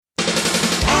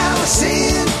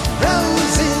Allison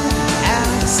Rosen.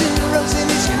 Allison Rosen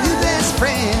is your new best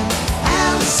friend.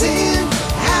 Allison,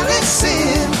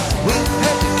 with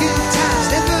her good times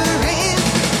never end.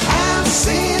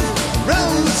 Allison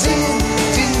Rosen,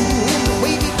 doing the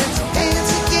wavy pencil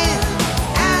dance again.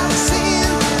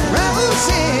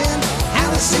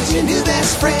 Allison's your new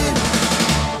best friend.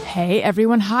 Hey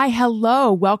everyone, hi,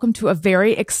 hello. Welcome to a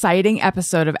very exciting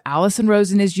episode of Allison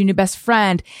Rosen is your new best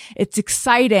friend. It's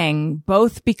exciting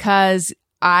both because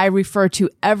I refer to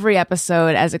every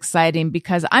episode as exciting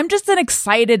because I'm just an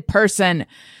excited person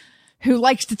who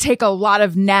likes to take a lot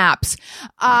of naps,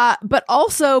 but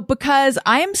also because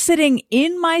I am sitting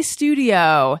in my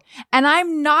studio and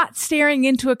I'm not staring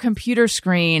into a computer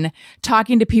screen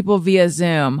talking to people via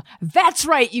Zoom. That's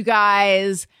right, you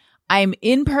guys. I'm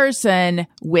in person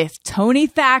with Tony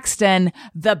Thaxton,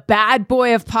 the bad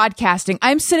boy of podcasting.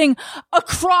 I'm sitting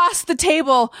across the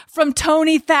table from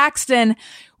Tony Thaxton.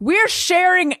 We're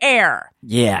sharing air.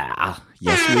 Yeah.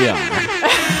 Yes, we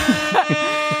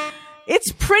are.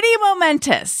 It's pretty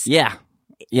momentous. Yeah.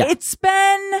 It's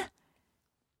been...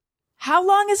 How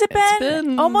long has it been? It's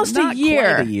been almost not a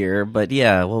year. Quite a year, but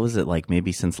yeah, what was it, like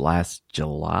maybe since last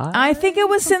July? I think it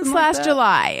was since last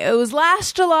July. It was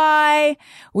last July.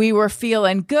 We were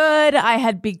feeling good. I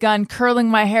had begun curling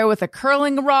my hair with a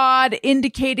curling rod,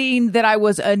 indicating that I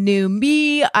was a new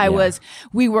me.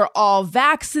 We were all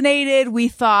vaccinated. We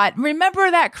thought,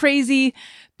 remember that crazy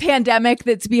pandemic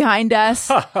that's behind us?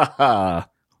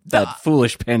 That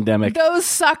foolish pandemic. Those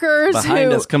suckers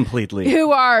behind us completely.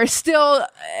 Who are still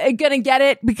going to get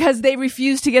it because they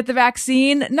refuse to get the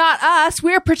vaccine. Not us.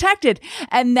 We're protected.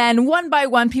 And then one by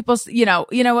one, people, you know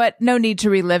what? No need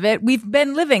to relive it. We've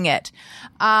been living it.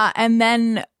 And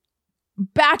then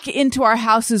back into our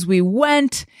houses we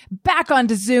went, back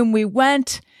onto Zoom we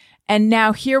went. And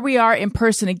now here we are in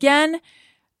person again.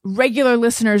 Regular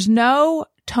listeners know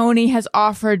Tony has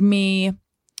offered me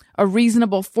a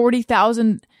reasonable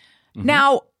 $40,000. Mm-hmm.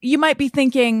 Now, you might be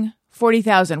thinking,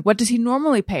 $40,000. What does he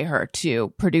normally pay her to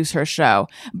produce her show?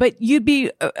 But you'd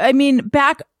be,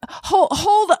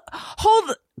 hold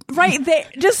right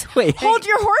there. Just wait, hold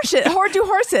your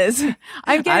horses.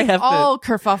 I'm getting all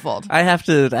kerfuffled. I have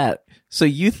to, so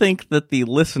you think that the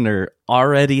listener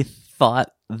already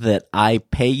thought that I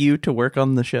pay you to work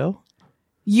on the show?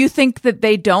 You think that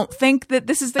they don't think that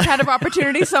this is the kind of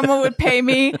opportunity someone would pay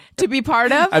me to be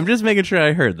part of? I'm just making sure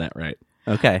I heard that right.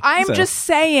 Okay. I'm just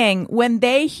saying, when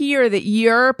they hear that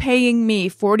you're paying me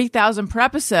 $40,000 per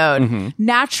episode,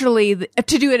 naturally,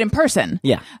 to do it in person.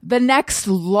 Yeah. The next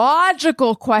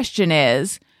logical question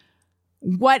is,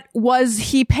 what was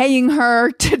he paying her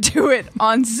to do it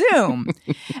on Zoom?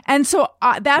 And so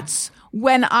that's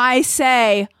when I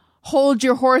say, hold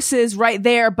your horses right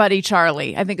there, buddy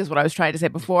Charlie, I think is what I was trying to say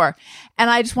before. And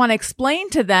I just want to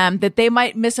explain to them that they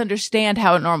might misunderstand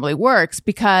how it normally works,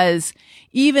 because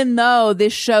even though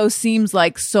this show seems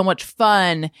like so much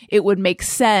fun, it would make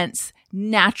sense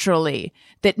naturally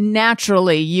that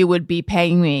you would be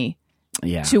paying me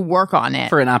to work on it.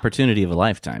 For an opportunity of a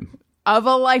lifetime.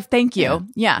 Thank you.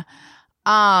 Yeah.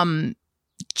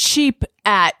 Cheap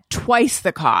at twice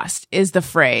the cost is the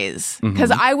phrase.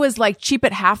 Because I was like, cheap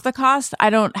at half the cost?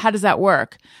 How does that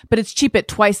work? But it's cheap at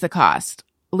twice the cost.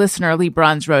 Listener Lee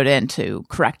Bruns wrote in to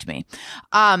correct me.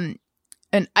 And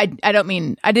I don't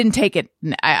mean, I didn't take it.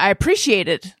 I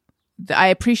appreciated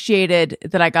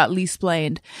that I got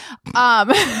Lee-splained.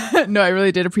 No, I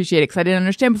really did appreciate it because I didn't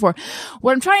understand before.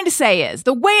 What I'm trying to say is,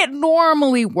 the way it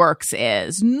normally works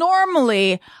is,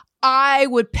 normally I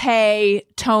would pay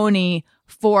Tony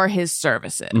for his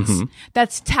services.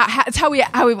 That's how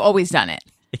we've always done it.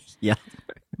 Yeah.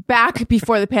 Back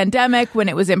before the pandemic, when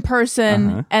it was in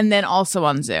person, and then also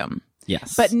on Zoom.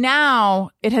 Yes. But now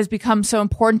it has become so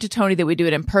important to Tony that we do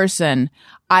it in person.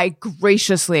 I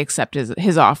graciously accept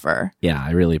his offer. Yeah,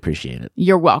 I really appreciate it.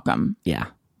 You're welcome. Yeah.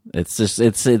 It's just,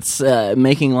 it's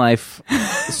making life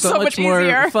so much more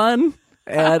easier. fun.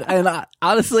 And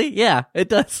honestly, yeah, it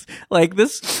does. Like,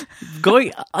 this,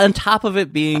 going on top of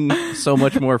it being so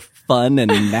much more fun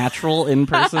and natural in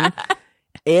person,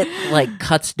 it like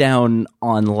cuts down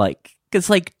on because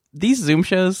these Zoom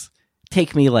shows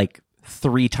take me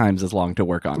 3 times as long to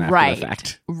work on after the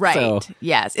fact. Right. So,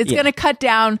 yes. It's going to cut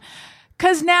down,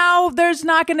 because now there's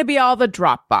not going to be all the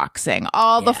drop boxing,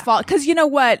 the fault. Because you know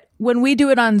what? When we do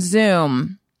it on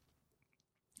Zoom,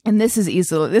 and this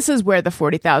is where the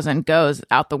 40,000 goes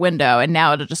out the window, and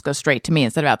now it'll just go straight to me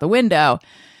instead of out the window.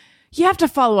 You have to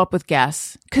follow up with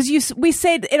guests, because we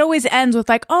say it always ends with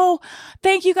oh,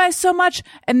 thank you guys so much,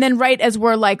 and then right as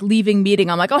we're leaving meeting,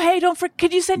 I'm like, oh hey,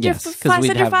 could you send your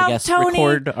file to Tony?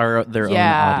 Record their own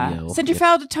audio. Send your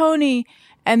file to Tony,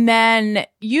 And then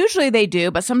usually they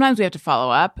do, but sometimes we have to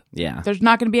follow up. Yeah. There's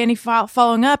not going to be any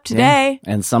following up today.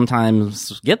 And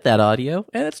sometimes get that audio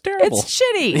and it's terrible. It's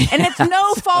shitty. And it's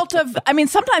no fault of, I mean,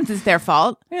 sometimes it's their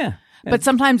fault, Yeah. but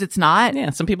sometimes it's not.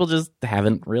 Yeah. Some people just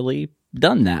haven't really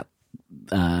done that.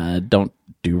 Don't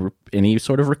do any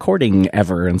sort of recording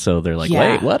ever. And so they're like,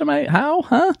 Yeah. wait, what am I? How?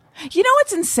 Huh? You know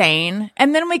what's insane?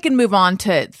 And then we can move on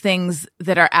to things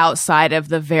that are outside of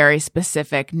the very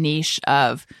specific niche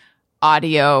of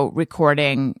audio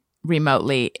recording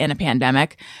remotely in a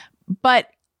pandemic. But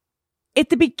at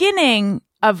the beginning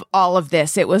of all of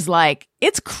this, it was like,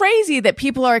 it's crazy that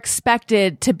people are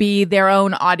expected to be their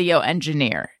own audio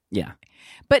engineer. Yeah.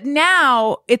 But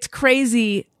now it's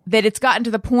crazy that it's gotten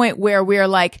to the point where we're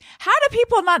like, how do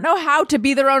people not know how to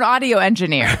be their own audio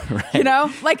engineer? Right. You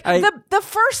know, like the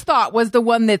first thought was the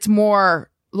one that's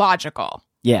more logical.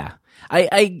 Yeah.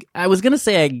 I was going to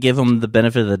say I give them the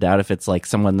benefit of the doubt if it's like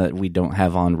someone that we don't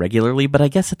have on regularly, but I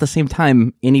guess at the same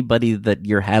time, anybody that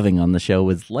you're having on the show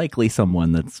is likely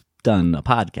someone that's done a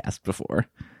podcast before.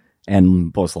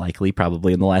 And most likely,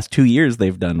 probably in the last 2 years,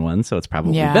 they've done one. So it's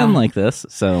probably been like this.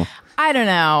 So I don't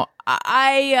know.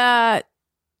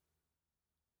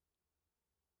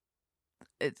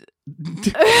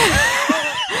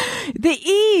 The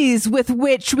ease with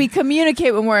which we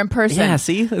communicate when we're in person. yeah,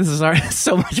 see, this is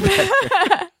so much better.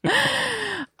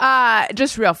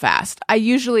 Just real fast. I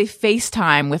usually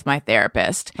FaceTime with my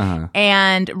therapist.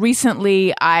 And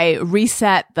recently I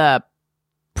reset the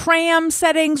PRAM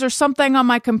settings or something on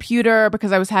my computer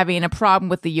because I was having a problem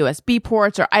with the USB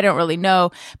ports, or I don't really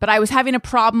know, but I was having a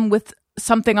problem with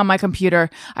something on my computer.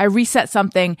 I reset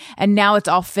something and now it's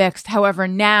all fixed. However,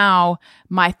 now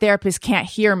my therapist can't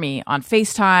hear me on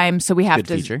FaceTime. So we have Good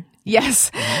to, feature.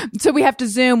 yes. So we have to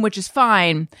Zoom, which is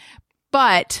fine,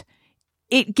 but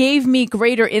it gave me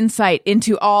greater insight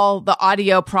into all the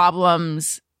audio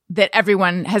problems that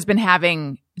everyone has been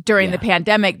having during the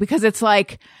pandemic, because it's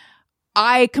like,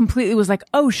 I completely was like,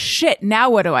 oh shit, now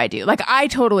what do I do? Like, I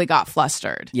totally got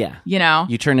flustered. Yeah. You know?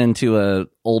 You turn into a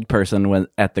old person when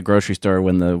at the grocery store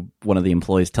when one of the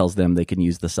employees tells them they can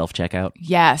use the self-checkout.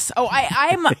 Yes. Oh, I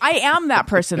am that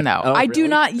person though. Oh, I do really?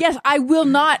 not. Yes, I will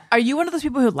not. Are you one of those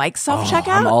people who like self-checkout?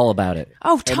 I'm all about it.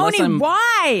 Oh, Tony, Unless I'm-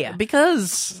 why?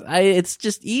 Because it's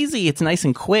just easy. It's nice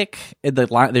and quick.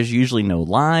 There's usually no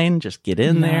line. Just get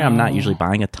in there. I'm not usually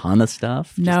buying a ton of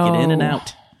stuff. Just get in and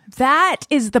out. That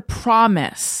is the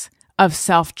promise of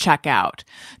self-checkout.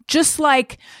 Just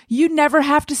like you never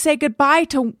have to say goodbye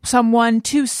to someone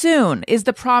too soon is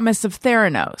the promise of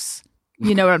Theranos.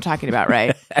 You know what I'm talking about,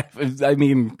 right? I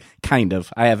mean, kind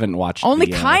of. I haven't watched Only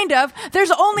the, kind of.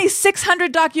 There's only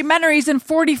 600 documentaries and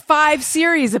 45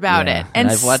 series about Yeah, it. and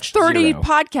I've watched 30 zero.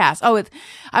 podcasts. Oh,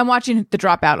 I'm watching The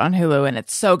Dropout on Hulu and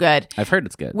it's so good. I've heard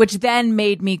it's good. Which then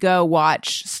made me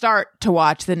start to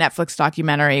watch the Netflix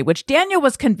documentary, which Daniel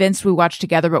was convinced we watched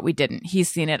together, but we didn't. He's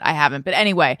seen it. I haven't. But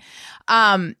anyway,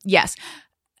 yes.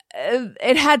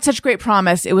 It had such great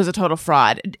promise. It was a total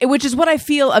fraud, which is what I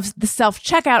feel of the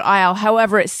self-checkout aisle.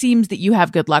 However, it seems that you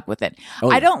have good luck with it.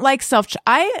 I don't like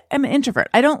I am an introvert.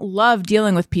 I don't love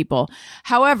dealing with people.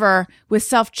 However, with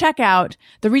self-checkout,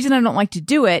 the reason I don't like to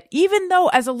do it, even though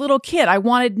as a little kid, I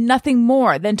wanted nothing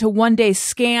more than to one day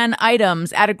scan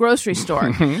items at a grocery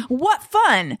store. What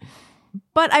fun!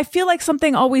 But I feel like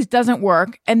something always doesn't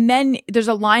work. And then there's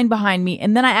a line behind me.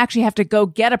 And then I actually have to go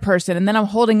get a person. And then I'm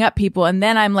holding up people. And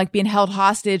then I'm like being held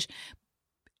hostage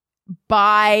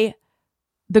by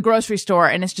the grocery store.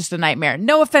 And it's just a nightmare.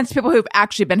 No offense to people who've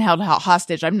actually been held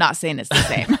hostage. I'm not saying it's the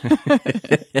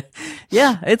same.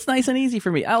 Yeah, it's nice and easy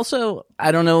for me. Also,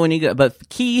 I don't know when you go, but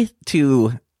key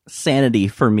to sanity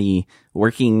for me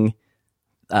working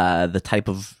the type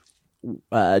of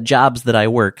jobs that I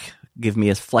work give me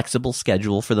a flexible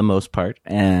schedule for the most part.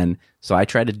 And so I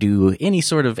try to do any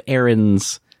sort of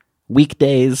errands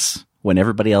weekdays when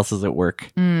everybody else is at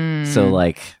work. So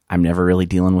like I'm never really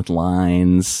dealing with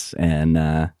lines and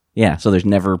so there's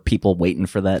never people waiting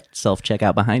for that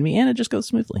self-checkout behind me and it just goes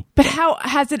smoothly. But how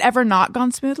has it ever not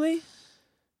gone smoothly?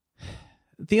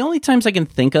 The only times I can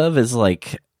think of is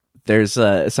like there's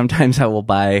sometimes I will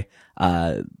buy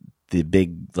the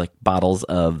big like bottles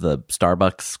of the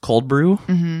Starbucks cold brew,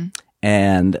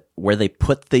 and where they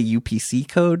put the UPC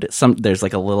code, there's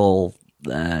like a little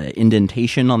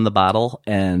indentation on the bottle,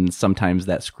 and sometimes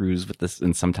that screws with this,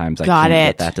 and sometimes I can't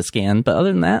get that to scan. But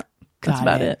other than that, that's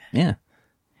about it. Yeah.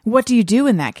 What do you do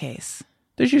in that case?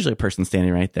 There's usually a person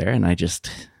standing right there, and I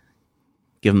just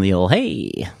give them the old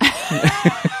hey.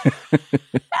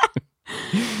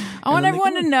 I want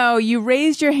everyone to know you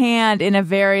raised your hand in a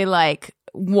very like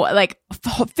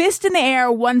fist in the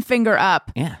air, one finger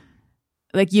up. Yeah.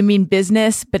 Like you mean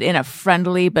business, but in a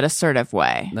friendly but assertive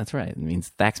way. That's right. It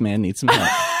means Thaxman needs some help.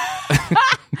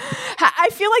 I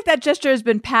feel like that gesture has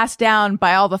been passed down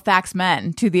by all the Thax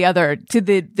men to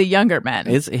the younger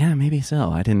men. Yeah, maybe so.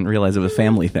 I didn't realize it was a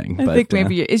family thing. I think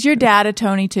maybe is your dad a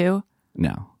Tony too?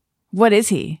 No. What is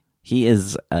he? He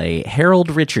is a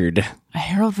Harold Richard. A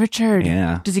Harold Richard.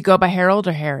 Yeah. Does he go by Harold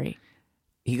or Harry?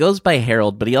 He goes by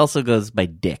Harold, but he also goes by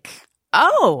Dick.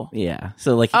 Oh. Yeah.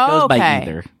 So like he goes by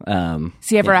either. Is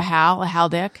he ever a Hal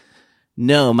Dick?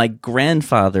 No, my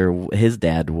grandfather, his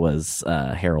dad was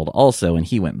Harold also, and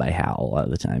he went by Hal a lot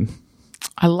of the time.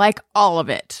 I like all of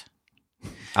it.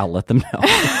 I'll let them know.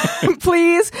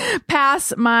 Please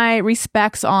pass my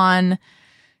respects on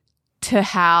to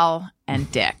Hal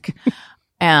and Dick.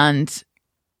 And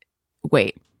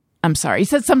wait, I'm sorry. You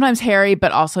said sometimes Harry,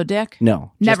 but also Dick?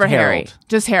 No. Never Harry. Harold.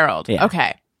 Just Harold. Yeah.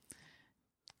 Okay.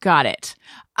 Got it.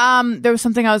 There was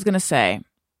something I was going to say.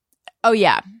 Oh,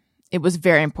 yeah. It was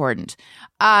very important.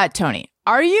 Tony,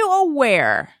 are you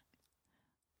aware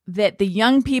that the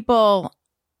young people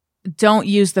don't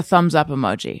use the thumbs up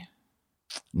emoji?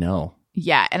 No.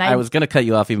 Yeah. And I was going to cut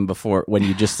you off even before when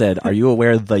you just said, are you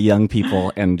aware of the young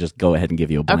people? And just go ahead and give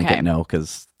you a blanket no,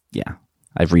 because, yeah,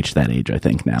 I've reached that age, I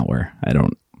think, now where I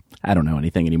don't know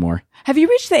anything anymore. Have you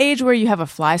reached the age where you have a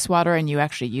fly swatter and you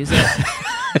actually use it?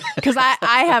 Because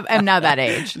I am now that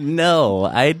age. No,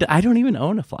 I don't even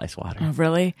own a fly swatter. Oh,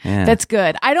 really? Yeah. That's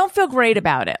good. I don't feel great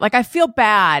about it. Like I feel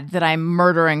bad that I'm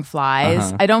murdering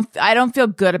flies. I don't feel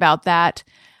good about that.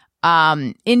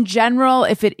 In general,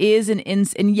 if it is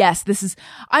and yes, this is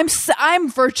I'm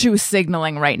virtue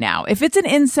signaling right now. If it's an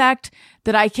insect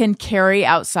that I can carry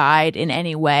outside in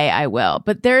any way, I will.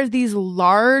 But there's these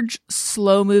large,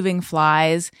 slow moving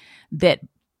flies that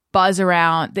buzz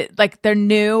around. They're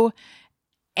new.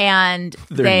 And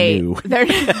they're new.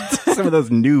 Some of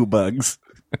those new bugs.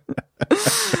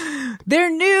 They're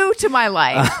new to my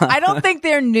life. I don't think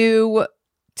they're new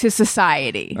to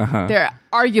society. They're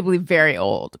arguably very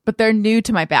old, but they're new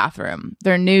to my bathroom.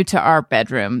 They're new to our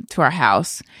bedroom, to our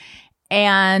house.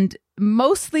 And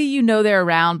mostly, they're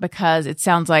around because it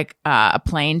sounds like a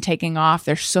plane taking off.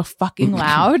 They're so fucking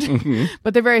loud,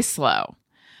 but they're very slow.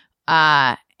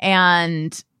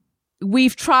 And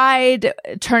we've tried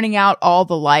turning out all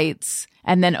the lights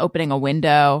and then opening a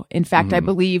window. In fact, I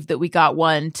believe that we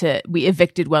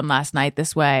evicted one last night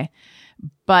this way.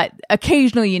 But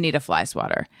occasionally you need a fly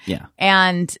swatter. Yeah.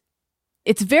 And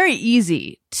it's very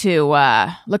easy to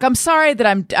look, I'm sorry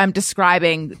that I'm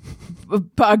describing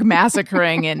bug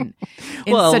massacring in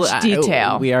such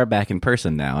detail. We are back in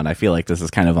person now, and I feel like this is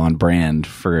kind of on brand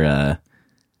for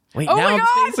wait, oh now I'm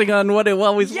spacing on what it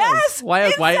always was. Why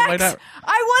not?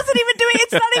 I wasn't even doing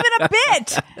it's not even a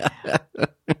bit.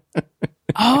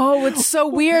 Oh, it's so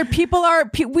weird.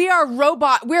 We are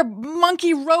robot. We're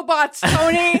monkey robots,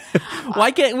 Tony.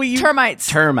 Why can't we use termites?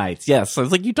 Termites, yes. So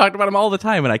it's like you talked about them all the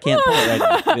time, and I can't pull it right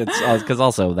now. It's because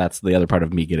also that's the other part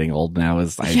of me getting old now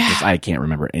is I can't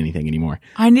remember anything anymore.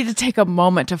 I need to take a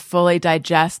moment to fully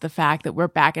digest the fact that we're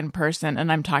back in person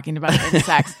and I'm talking about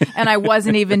insects, and I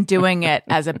wasn't even doing it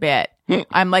as a bit.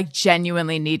 I'm like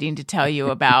genuinely needing to tell you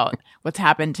about what's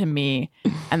happened to me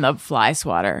and the fly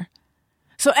swatter.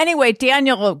 So anyway,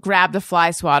 Daniel grabbed the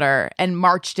fly swatter and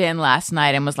marched in last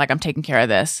night and was like, I'm taking care of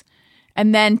this.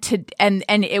 And then and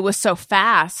it was so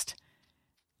fast.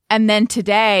 And then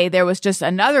today there was just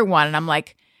another one. And I'm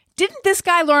like, didn't this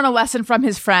guy learn a lesson from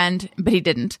his friend? But he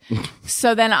didn't.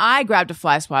 So then I grabbed a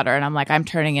fly swatter and I'm like, I'm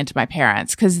turning into my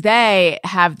parents. Cause they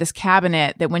have this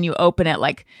cabinet that when you open it,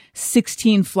 like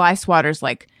 16 fly swatters,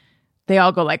 like they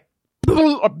all go like,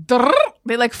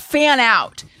 they like fan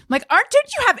out. I'm like, don't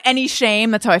you have any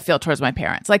shame? That's how I feel towards my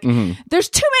parents. Like, there's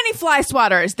too many fly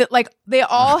swatters that like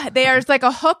there's like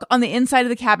a hook on the inside of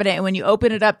the cabinet. And when you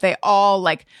open it up, they all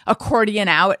like accordion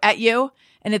out at you.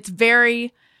 And it's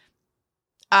very,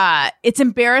 it's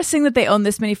embarrassing that they own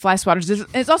this many fly swatters.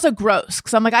 It's also gross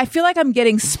because I'm like, I feel like I'm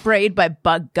getting sprayed by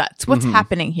bug guts. What's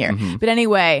happening here? But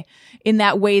anyway, in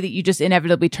that way that you just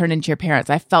inevitably turn into your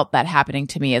parents, I felt that happening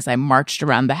to me as I marched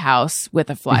around the house with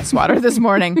a fly swatter this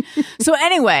morning. So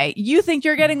anyway, you think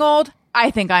you're getting old? I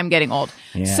think I'm getting old.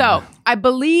 Yeah. So I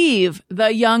believe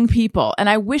the young people, and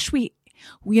I wish you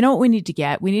know what we need to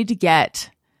get? We need to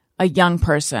get a young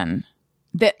person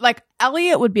that like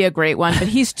Elliot would be a great one, but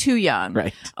he's too young.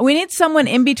 Right. We need someone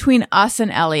in between us and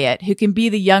Elliot who can be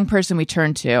the young person we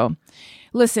turn to.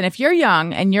 Listen, if you're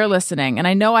young and you're listening, and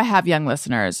I know I have young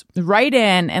listeners, write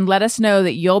in and let us know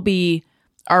that you'll be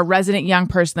our resident young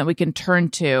person that we can turn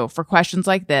to for questions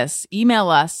like this. Email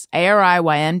us,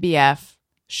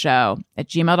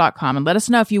 ariynbfshow@gmail.com, and let us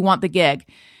know if you want the gig.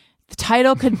 The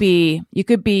title could be, you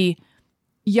could be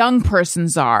young person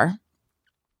czar,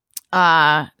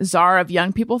 czar of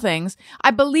young people things.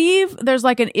 I believe there's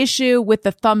like an issue with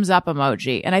the thumbs up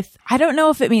emoji, and I don't know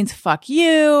if it means fuck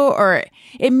you or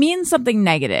it means something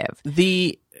negative.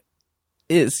 See,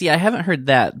 I haven't heard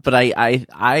that, but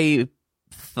I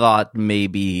thought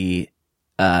maybe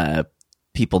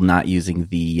people not using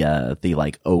the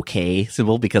like okay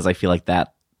symbol, because I feel like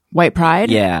that White pride?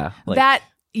 Yeah. Like, that,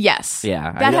 yes.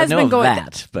 Yeah. That has been going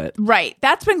but right.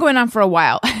 That's been going on for a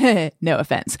while. No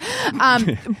offense.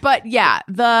 But yeah,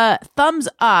 the thumbs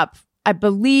up, I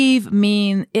believe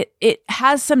it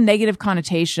has some negative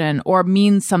connotation or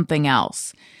means something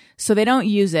else. So they don't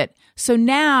use it. So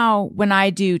now when I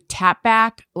do tap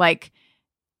back, like,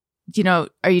 do you know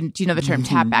the term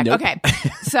tap back? Nope. Okay.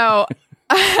 So,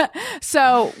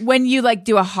 so when you like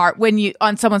do a heart, when you,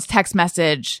 on someone's text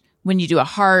message, when you do a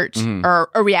heart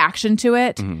or a reaction to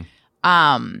it,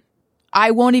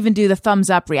 I won't even do the thumbs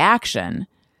up reaction.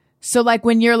 So like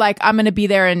when you're like, I'm going to be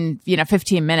there in,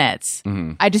 15 minutes,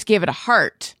 I just gave it a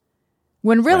heart.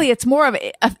 When really it's more of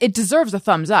it deserves a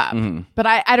thumbs up, but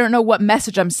I don't know what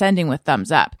message I'm sending with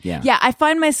thumbs up. Yeah. I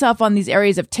find myself on these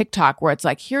areas of TikTok where it's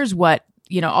like, here's what,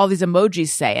 all these emojis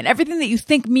say, and everything that you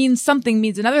think means something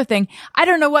means another thing. I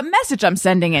don't know what message I'm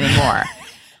sending anymore.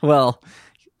 Well,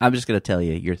 I'm just going to tell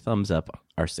you, your thumbs up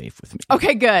are safe with me.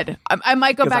 Okay, good. I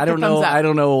might go back to thumbs up. I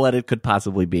don't know what it could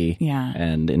possibly be. Yeah.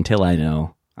 And until I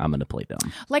know, I'm going to play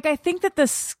dumb. Like, I think that the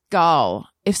skull,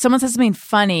 if someone says something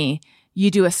funny,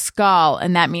 you do a skull,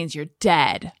 and that means you're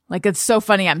dead. Like, it's so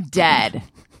funny, I'm dead.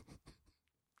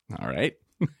 All right.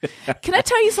 Can I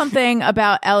tell you something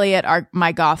about Elliot,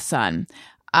 my goth son?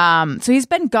 So he's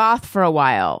been goth for a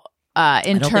while.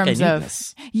 In terms of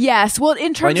this. Yes, well,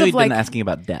 in terms I knew of he'd like been asking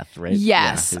about death, right?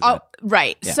 Yes, Yeah,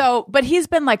 right. Yeah. So, but he's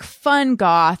been like fun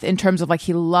goth in terms of like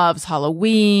he loves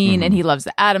Halloween and he loves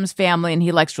the Addams Family and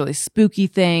he likes really spooky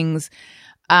things.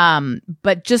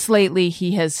 But just lately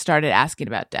he has started asking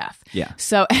about death. Yeah.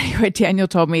 So anyway, Daniel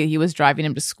told me he was driving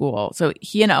him to school. So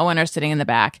he and Owen are sitting in the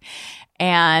back,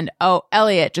 and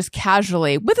Elliot just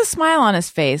casually, with a smile on his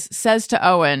face, says to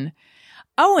Owen,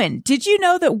 did you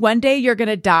know that one day you're going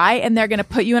to die and they're going to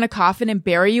put you in a coffin and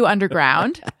bury you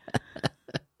underground?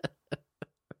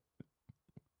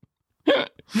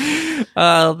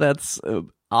 That's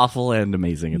awful and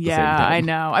amazing at the same time. Yeah, I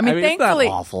know. I mean, thankfully,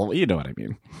 it's not awful. You know what I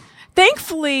mean.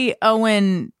 Thankfully,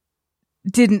 Owen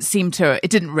it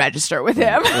didn't register with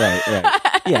him. Right.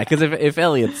 Yeah, because if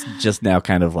Elliot's just now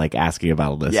kind of like asking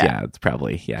about all this, it's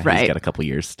probably, right. He's got a couple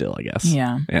years still, I guess.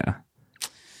 Yeah. Yeah.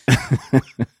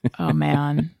 Oh,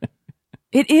 man.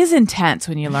 It is intense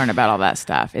when you learn about all that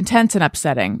stuff. Intense and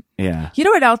upsetting. Yeah. You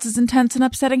know what else is intense and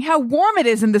upsetting? How warm it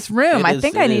is in this room. I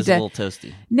think I need to. It is a little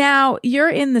toasty. Now, you're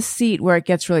in the seat where it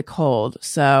gets really cold.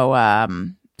 So,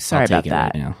 sorry about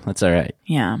that. Right now. That's all right.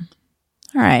 Yeah.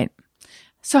 All right.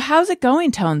 So how's it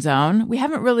going, Tone Zone? We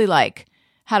haven't really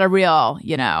had a real,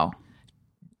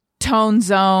 Tone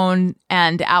Zone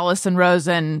and Allison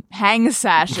Rosen hang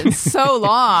sesh in so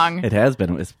long. It has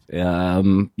been. It's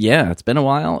been a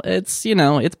while. It's,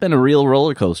 it's been a real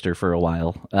roller coaster for a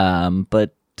while.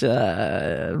 But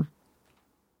I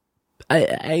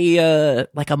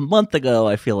like a month ago,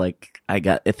 I feel like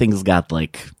things got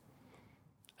like,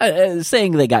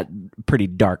 saying they got pretty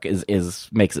dark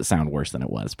makes it sound worse than it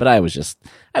was. But I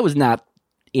was not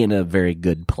in a very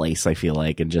good place, I feel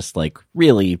like, and just like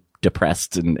really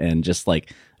depressed and just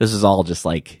like, this is all just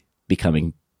like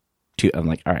becoming too, I'm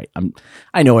like, all right,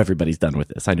 I know everybody's done with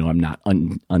this. I know I'm not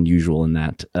unusual in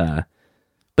that.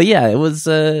 But yeah, it was,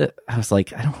 I was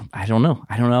like, I don't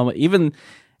know. Even,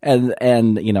 and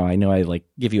I know I like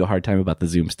give you a hard time about the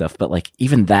Zoom stuff, but like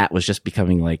even that was just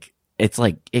becoming like, it's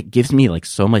like, it gives me like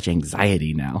so much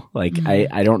anxiety now. Like,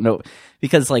 I don't know,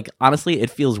 because like, honestly, it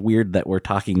feels weird that we're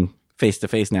talking face to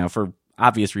face now for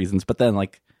obvious reasons. But then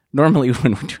like, normally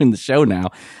when we're doing the show now,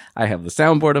 I have the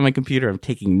soundboard on my computer, I'm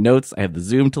taking notes, I have the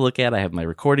Zoom to look at, I have my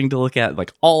recording to look at,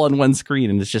 like all on one screen.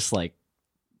 And it's just like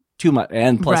too much.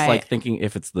 And plus like thinking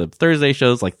if it's the Thursday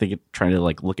shows, like trying to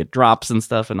like look at drops and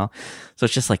stuff and all. So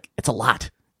it's just like, it's a lot.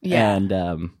 Yeah.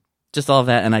 And, just all of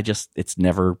that. And it's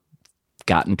never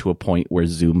gotten to a point where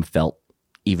Zoom felt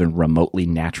even remotely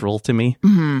natural to me.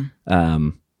 Mm-hmm.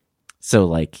 So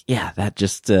like, yeah, that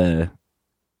just, is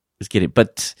getting,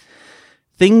 but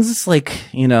things like,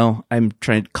 I'm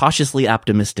trying cautiously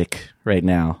optimistic right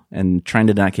now and trying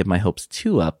to not get my hopes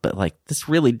too up, but like this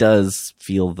really does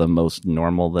feel the most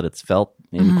normal that it's felt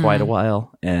in quite a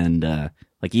while. And,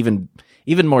 like even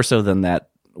more so than that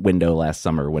window last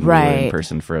summer when we were in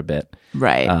person for a bit.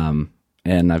 Right.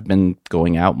 And I've been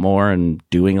going out more and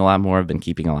doing a lot more. I've been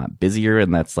keeping a lot busier,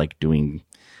 and that's like doing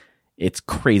it's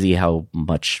crazy how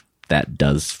much that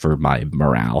does for my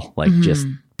morale. Like just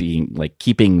being like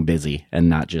keeping busy and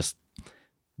not just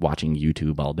watching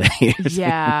YouTube all day.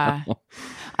 Yeah,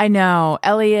 I know.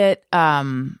 Elliot,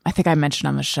 I think I mentioned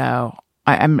on the show,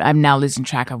 I'm now losing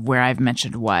track of where I've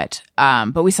mentioned what.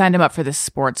 But we signed him up for this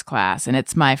sports class, and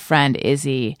it's my friend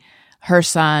Izzy, her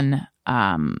son,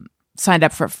 signed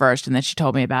up for it first, and then she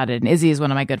told me about it. And Izzy is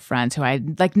one of my good friends who I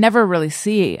like never really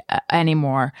see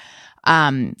anymore.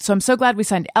 So I'm so glad we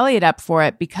signed Elliot up for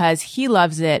it because he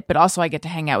loves it, but also I get to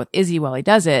hang out with Izzy while he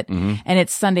does it. And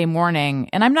it's Sunday morning,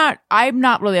 and I'm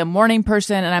not really a morning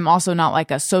person, and I'm also not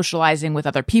like a socializing with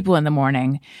other people in the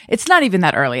morning. It's not even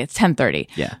that early. It's 10:30.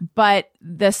 Yeah. But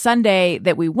the Sunday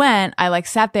that we went, I like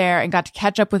sat there and got to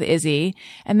catch up with Izzy,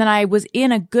 and then I was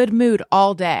in a good mood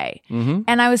all day.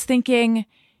 And I was thinking,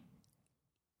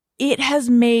 it has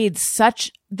made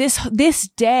such this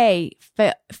day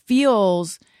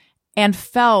feels and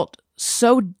felt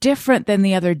so different than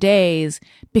the other days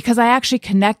because I actually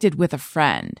connected with a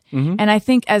friend. And I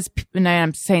think and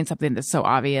I'm saying something that's so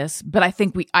obvious, but I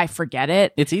think I forget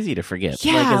it. It's easy to forget.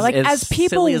 Yeah, like as people,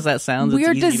 silly as that sounds,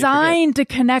 we're it's easy designed to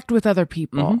connect with other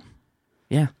people.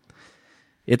 Yeah.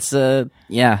 It's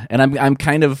yeah, and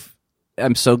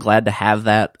I'm so glad to have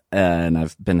that, and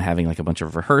I've been having like a bunch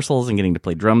of rehearsals and getting to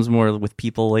play drums more with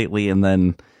people lately, and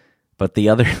then but the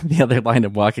other line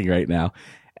I'm walking right now,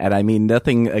 and I mean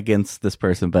nothing against this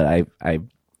person, but I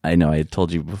know I had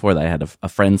told you before that I had a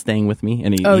friend staying with me,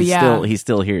 and he's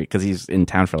still here because he's in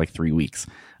town for like 3 weeks,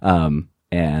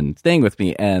 and staying with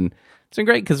me, and it's been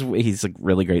great because he's a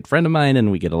really great friend of mine,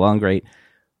 and we get along great.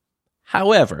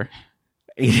 However,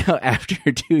 you know,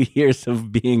 after 2 years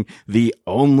of being the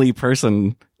only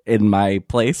person in my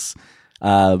place,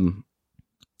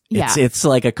 it's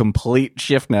like a complete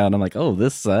shift now, and I'm like, oh,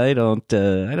 I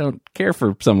don't care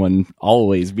for someone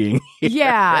always being here.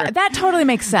 Yeah, that totally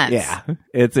makes sense. Yeah,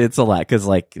 it's a lot because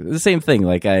like the same thing,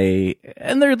 like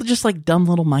and they're just like dumb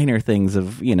little minor things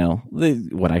of, you know,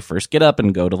 when I first get up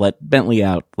and go to let Bentley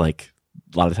out, like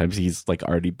a lot of times he's like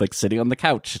already like sitting on the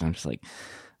couch, and I'm just like,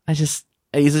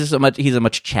 he's a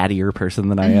much chattier person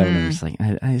than I am. And I'm just like,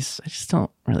 I just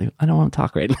don't want to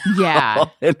talk right now. Yeah.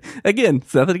 And again,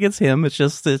 it's nothing against him. It's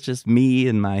just me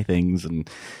and my things. And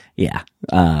yeah.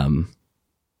 Yeah.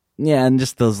 And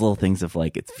just those little things of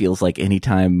like, it feels like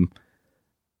anytime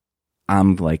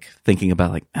I'm like thinking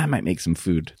about like, I might make some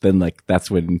food, then like,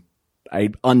 that's when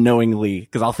I unknowingly,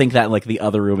 because I'll think that in like the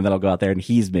other room, and then I'll go out there and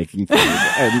he's making food.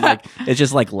 And like, it's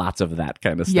just like lots of that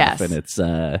kind of stuff. Yes.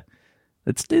 And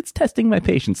it's testing my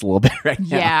patience a little bit right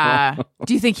now. Yeah.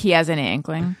 Do you think he has any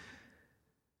inkling?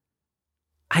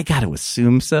 I got to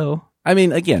assume so. I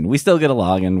mean, again, we still get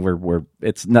along, and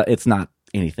it's not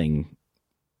anything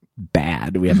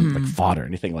bad. We haven't like fought or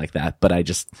anything like that. But I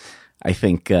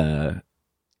think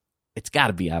it's got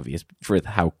to be obvious for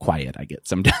how quiet I get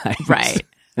sometimes. Right.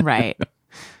 Right.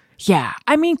 Yeah.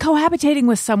 I mean, cohabitating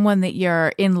with someone that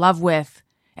you're in love with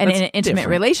and in an intimate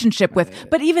relationship with,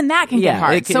 but even that can get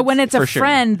hard. So when it's a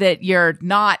friend that you're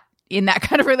not in that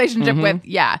kind of relationship with,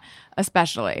 yeah,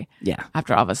 especially. Yeah.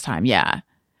 After all this time, yeah.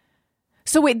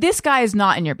 So wait, this guy is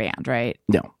not in your band, right?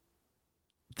 No.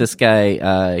 This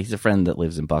guy, he's a friend that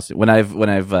lives in Boston. When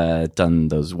I've done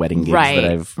those wedding gigs that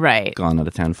I've gone out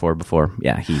of town for before,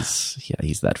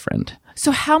 he's that friend.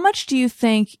 So how much do you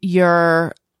think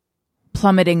your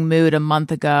plummeting mood a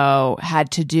month ago had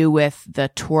to do with the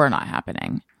tour not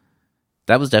happening?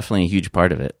 That was definitely a huge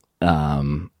part of it,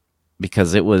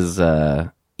 because it was,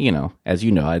 you know, as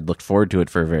you know, I'd looked forward to it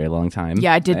for a very long time.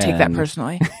 Yeah, I did take that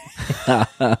personally.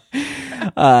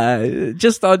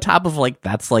 Just on top of like,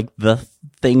 that's like the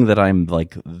thing that I'm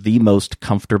like the most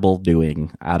comfortable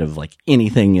doing out of like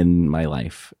anything in my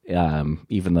life.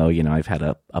 Even though, you know, I've had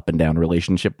a up and down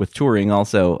relationship with touring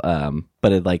also.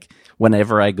 But it like,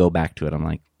 whenever I go back to it, I'm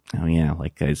like, oh yeah,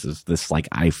 like this like,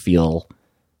 I feel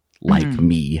like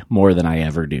me more than I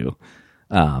ever do.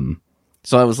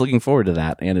 So I was looking forward to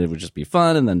that, and it would just be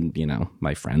fun. And then, you know,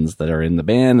 my friends that are in the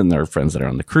band and their friends that are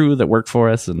on the crew that work for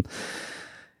us. And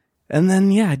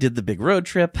then, yeah, I did the big road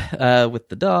trip with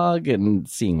the dog and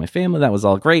seeing my family. That was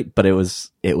all great, but it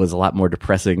was a lot more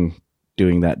depressing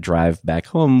doing that drive back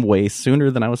home way sooner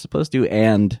than I was supposed to,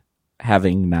 and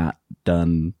having not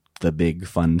done the big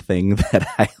fun thing that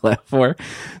I left for.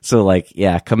 So like,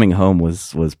 yeah, coming home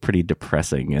was pretty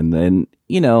depressing. And then,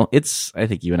 you know, I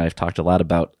think you and I have talked a lot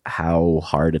about how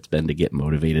hard it's been to get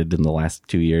motivated in the last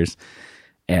 2 years.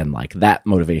 And like that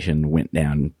motivation went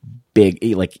down big,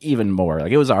 like even more.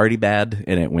 Like it was already bad,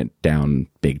 and it went down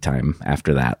big time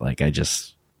after that. Like I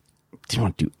just didn't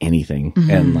want to do anything.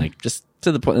 And like just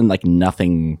to the point, and like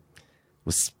nothing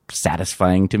was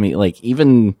satisfying to me. Like,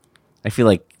 even I feel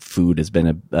like food has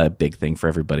been a big thing for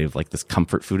everybody, of like this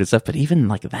comfort food and stuff. But even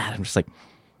like that, I'm just like,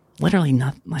 literally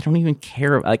not. I don't even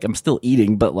care. Like, I'm still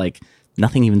eating, but like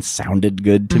nothing even sounded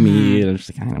good to me. And I'm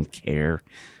just like, I don't care.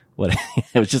 What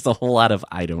it was just a whole lot of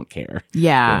I don't care.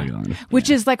 Yeah, going on. Which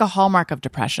is like a hallmark of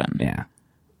depression. Yeah.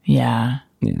 Yeah.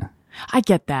 I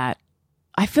get that.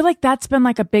 I feel like that's been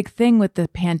like a big thing with the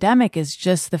pandemic, is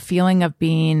just the feeling of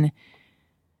being.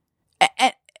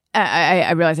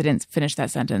 I realize I didn't finish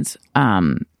that sentence.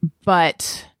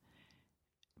 But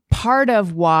part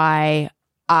of why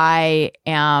I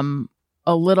am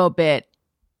a little bit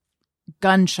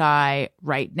gun shy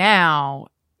right now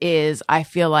is I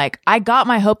feel like I got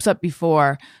my hopes up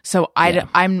before, so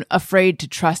I'm afraid to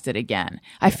trust it again.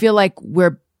 I feel like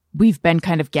we've been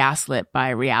kind of gaslit by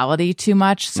reality too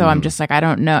much. So I'm just like, I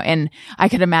don't know. And I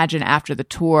could imagine after the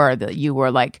tour that you were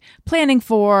like planning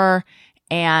for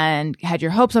and had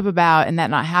your hopes up about, and that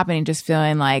not happening, just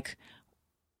feeling like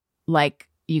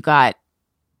you got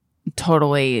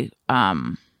totally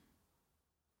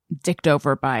dicked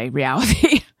over by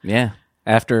reality. Yeah.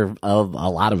 After a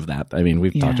lot of that, I mean,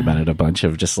 we've talked about it a bunch,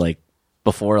 of just like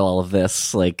before all of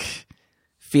this, like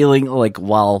feeling like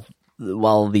while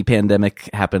the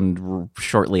pandemic happened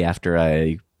shortly after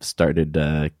I started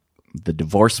the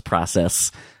divorce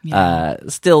process,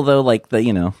 still though, like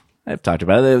I've talked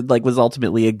about it, like was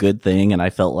ultimately a good thing. And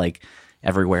I felt like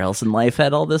everywhere else in life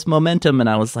had all this momentum, and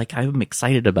I was like, I'm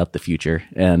excited about the future.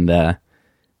 And then,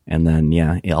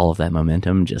 all of that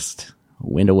momentum just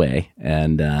went away.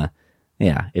 And,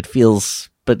 it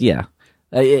feels, but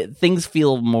things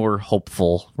feel more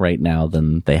hopeful right now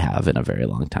than they have in a very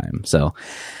long time. So,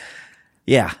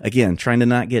 again, trying to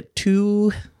not get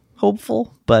too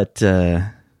hopeful, but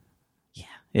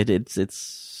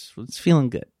it's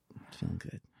feeling good. It's feeling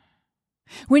good.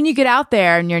 When you get out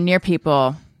there and you're near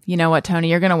people, you know what, Tony,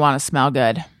 you're going to want to smell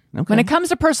good. Okay. When it comes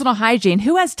to personal hygiene,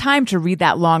 who has time to read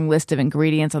that long list of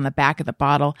ingredients on the back of the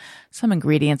bottle? Some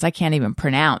ingredients I can't even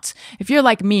pronounce. If you're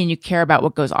like me and you care about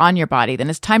what goes on your body, then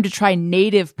it's time to try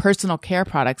Native personal care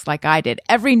products like I did.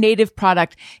 Every Native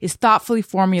product is thoughtfully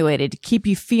formulated to keep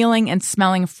you feeling and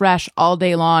smelling fresh all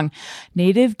day long.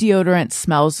 Native deodorant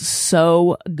smells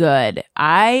so good.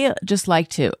 I just like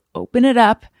to open it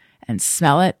up and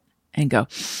smell it and go,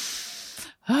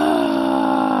 you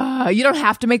don't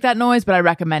have to make that noise, but I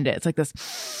recommend it. It's like this.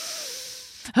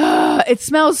 It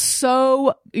smells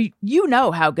so, you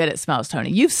know how good it smells,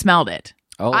 Tony. You've smelled it.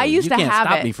 Oh, I used to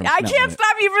have it. I can't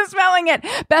stop you from smelling it.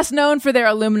 Best known for their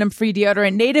aluminum-free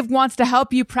deodorant, Native wants to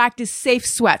help you practice safe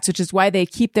sweats, which is why they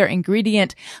keep their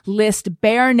ingredient list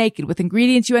bare naked with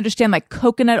ingredients you understand, like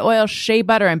coconut oil, shea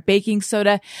butter, and baking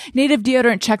soda. Native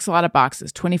deodorant checks a lot of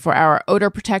boxes: 24-hour odor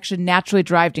protection, naturally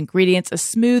derived ingredients, a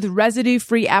smooth,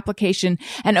 residue-free application,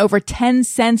 and over 10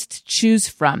 scents to choose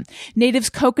from.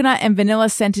 Native's coconut and vanilla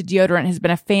scented deodorant has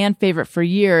been a fan favorite for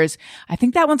years. I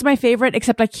think that one's my favorite,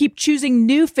 except I keep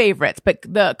choosing new favorites, but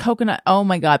the coconut, oh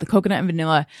my God, the coconut and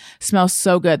vanilla smells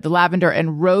so good. The lavender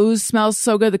and rose smells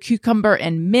so good. The cucumber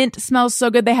and mint smells so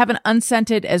good. They have an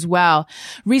unscented as well.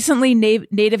 Recently,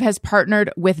 Native has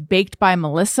partnered with Baked by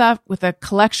Melissa with a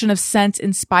collection of scents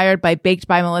inspired by Baked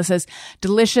by Melissa's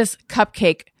delicious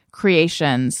cupcake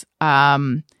creations.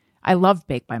 I love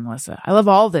Baked by Melissa. I love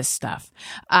all this stuff.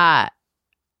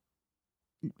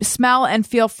 Smell and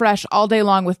feel fresh all day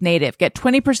long with Native. Get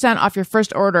 20% off your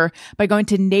first order by going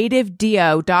to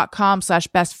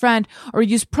nativedeo.com/bestfriend or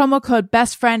use promo code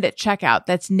bestfriend at checkout.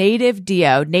 That's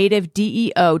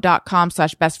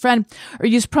nativedeo.com/bestfriend or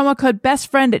use promo code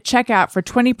bestfriend at checkout for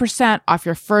 20% off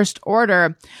your first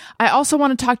order. I also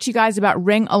want to talk to you guys about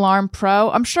Ring Alarm Pro.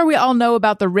 I'm sure we all know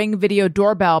about the Ring Video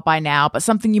Doorbell by now, but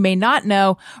something you may not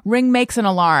know, Ring makes an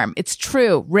alarm. It's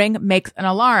true. Ring makes an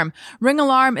alarm. Ring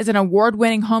Alarm is an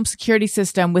award-winning home security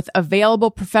system with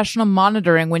available professional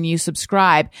monitoring when you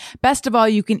subscribe. Best of all,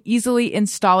 you can easily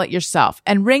install it yourself.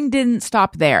 And Ring didn't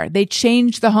stop there. They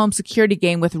changed the home security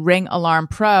game with Ring Alarm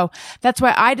Pro. That's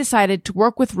why I decided to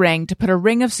work with Ring to put a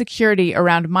ring of security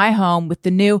around my home with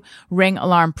the new Ring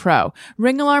Alarm Pro.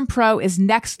 Ring Alarm Pro is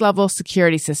next level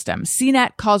security system.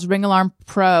 CNET calls Ring Alarm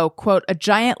Pro, quote, a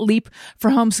giant leap for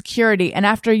home security. And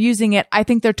after using it, I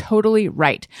think they're totally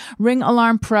right. Ring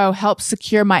Alarm Pro helps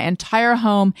secure my entire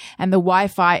home and the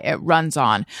Wi-Fi it runs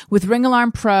on. With Ring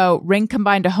Alarm Pro, Ring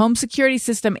combined a home security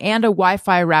system and a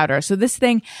Wi-Fi router. So this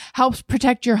thing helps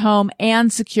protect your home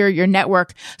and secure your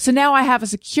network. So now I have a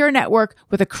secure network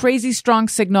with a crazy strong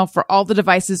signal for all the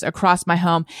devices across my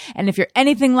home. And if you're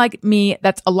anything like me,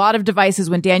 that's a lot of devices.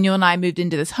 When Daniel and I moved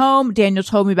into this home, Daniel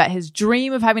told me about his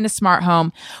dream of having a smart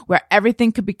home where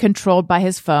everything could be controlled by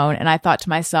his phone. And I thought to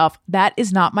myself, that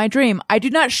is not my dream. I do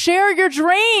not share your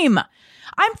dream.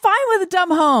 I'm fine with a dumb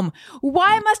home.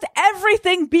 Why must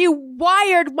everything be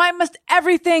wired? Why must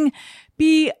everything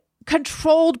be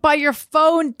controlled by your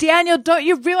phone? Daniel, don't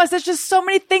you realize there's just so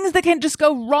many things that can just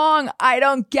go wrong? I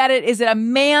don't get it. Is it a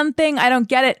man thing? I don't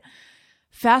get it.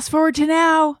 Fast forward to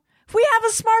now. We have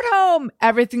a smart home.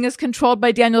 Everything is controlled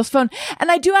by Daniel's phone. And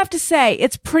I do have to say,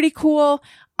 it's pretty cool.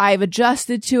 I've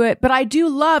adjusted to it, but I do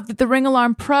love that the Ring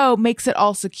Alarm Pro makes it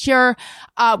all secure.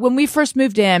 When we first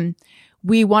moved in,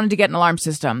 we wanted to get an alarm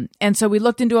system. And so we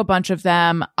looked into a bunch of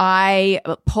them. I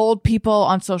polled people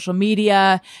on social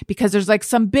media because there's like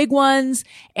some big ones,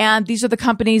 and these are the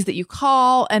companies that you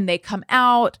call and they come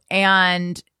out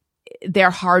and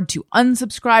they're hard to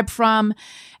unsubscribe from.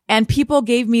 And people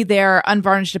gave me their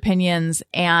unvarnished opinions,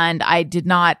 and I did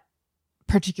not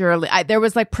particularly, there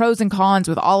was like pros and cons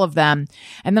with all of them.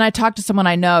 And then I talked to someone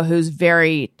I know who's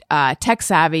very tech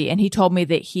savvy, and he told me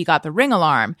that he got the Ring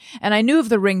alarm. And I knew of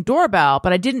the Ring doorbell,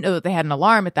 but I didn't know that they had an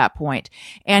alarm at that point.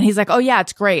 And he's like, oh yeah,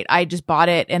 it's great. I just bought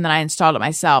it and then I installed it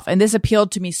myself. And this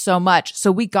appealed to me so much. So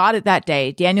we got it that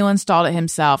day. Daniel installed it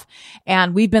himself,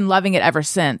 and we've been loving it ever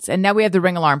since. And now we have the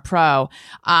Ring Alarm Pro.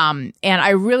 And I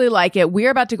really like it.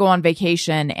 We're about to go on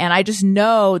vacation, and I just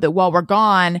know that while we're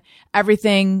gone,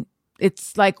 everything,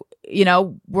 it's like, you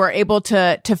know, we're able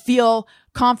to feel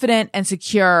confident and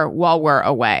secure while we're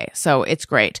away. So it's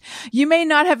great. You may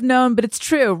not have known, but it's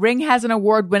true. Ring has an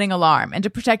award-winning alarm. And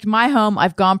to protect my home,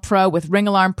 I've gone pro with Ring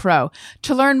Alarm Pro.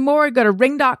 To learn more, go to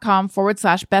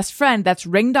ring.com/best friend. That's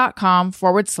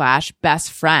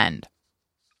ring.com/best friend.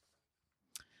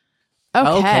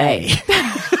 Okay.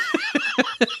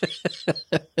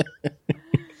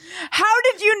 How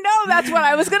did you know that's what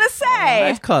I was going to say?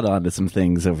 I've caught on to some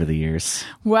things over the years.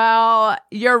 Well,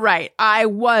 you're right. I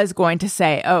was going to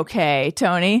say, okay,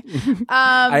 Tony.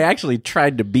 I actually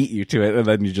tried to beat you to it, and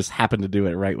then you just happened to do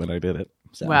it right when I did it.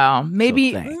 So, well,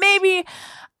 maybe,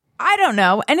 I don't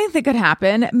know. Anything could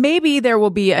happen. Maybe there will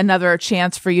be another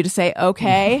chance for you to say,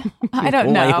 okay. I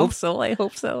don't know. I hope so.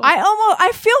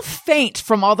 I feel faint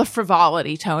from all the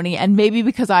frivolity, Tony, and maybe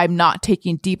because I'm not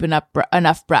taking deep enough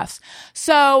breaths.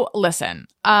 So listen,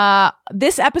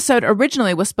 this episode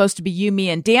originally was supposed to be you,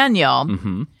 me, and Daniel.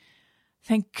 Mm-hmm.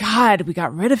 Thank God we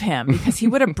got rid of him, because he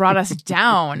would have brought us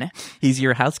down. He's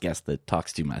your house guest that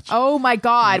talks too much. Oh my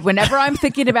God. Whenever I'm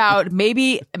thinking about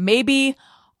maybe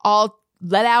I'll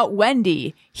let out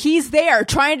Wendy, he's there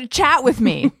trying to chat with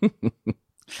me.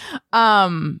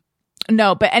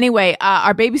 No, but anyway,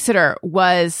 our babysitter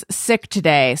was sick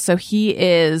today, so he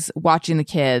is watching the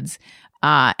kids.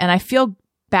 And I feel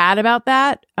bad about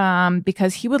that,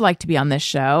 because he would like to be on this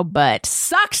show, but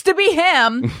sucks to be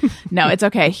him. No, it's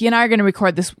okay. He and I are going to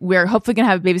record this. We're hopefully going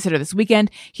to have a babysitter this weekend.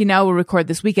 He and I will record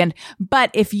this weekend. But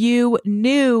if you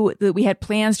knew that we had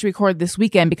plans to record this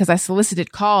weekend, because I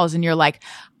solicited calls and you're like,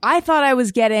 I thought I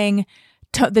was getting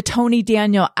the Tony,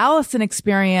 Daniel, Allison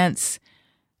experience.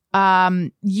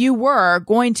 You were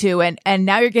going to, and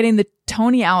now you're getting the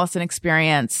Tony Allison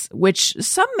experience, which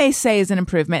some may say is an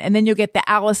improvement. And then you'll get the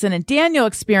Allison and Daniel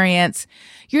experience.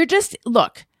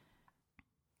 Look,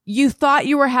 you thought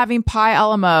you were having pie a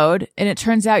la mode, and it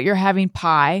turns out you're having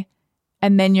pie,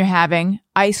 and then you're having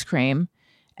ice cream.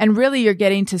 And really you're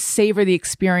getting to savor the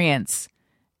experience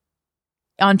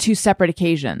on two separate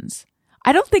occasions.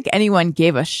 I don't think anyone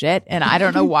gave a shit, and I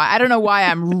don't know why. I don't know why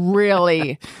I'm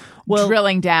really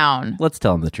drilling down. Let's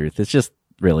tell them the truth. It's just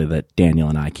really that Daniel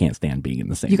and I can't stand being in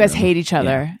the same room. You guys hate each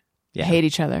other. Yeah. Hate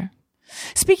each other.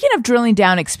 Speaking of drilling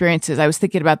down experiences, I was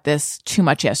thinking about this too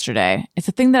much yesterday. It's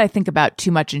a thing that I think about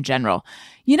too much in general.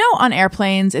 You know, on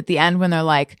airplanes at the end when they're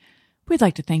like, we'd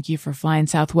like to thank you for flying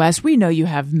Southwest. We know you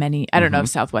have many. I don't know if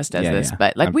Southwest does this,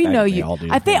 but like we know you. They all do.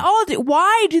 They all do.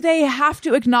 Why do they have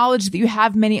to acknowledge that you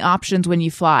have many options when you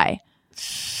fly?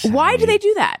 Why do they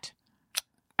do that?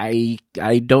 I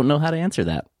don't know how to answer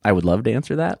that. I would love to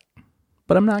answer that,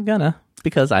 but I'm not gonna,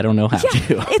 because I don't know how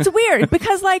to. It's weird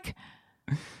because like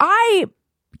I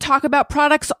talk about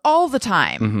products all the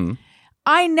time. Mm-hmm.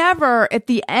 I never at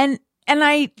the end, and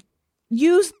I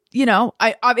use, you know,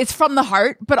 it's from the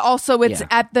heart, but also it's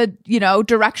at the, you know,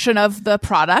 direction of the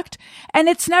product. And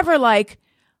it's never like,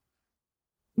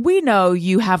 we know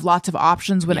you have lots of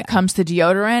options when it comes to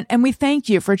deodorant, and we thank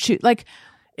you for like,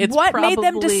 what made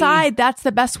them decide that's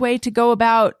the best way to go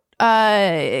about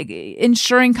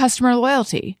ensuring customer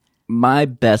loyalty? My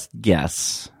best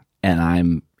guess, and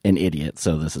I'm an idiot,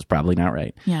 so this is probably not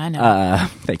right. Yeah, I know.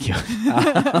 Thank you.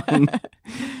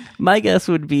 My guess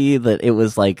would be that it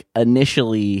was like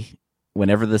initially,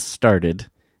 whenever this started,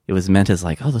 it was meant as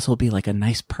like, oh, this will be like a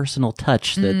nice personal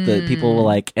touch that people will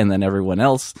like, and then everyone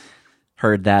else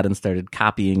heard that and started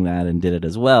copying that and did it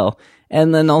as well.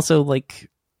 And then also, like,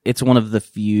 it's one of the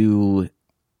few,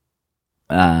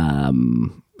 I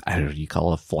don't know, you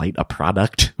call a flight a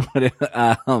product?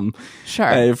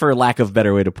 Sure. For lack of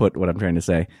better way to put what I'm trying to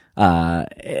say.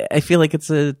 I feel like it's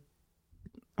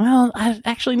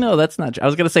actually, no, that's not true. I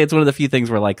was going to say it's one of the few things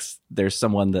where, like, there's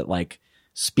someone that, like,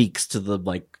 speaks to the,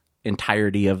 like,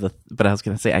 entirety of the, but I was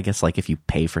going to say, I guess, like, if you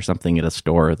pay for something at a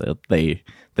store, they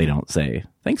don't say,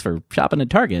 thanks for shopping at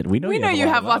Target. We know you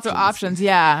have lots of options.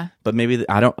 Yeah. But maybe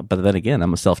but then again,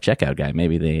 I'm a self-checkout guy.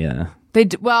 Maybe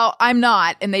well, I'm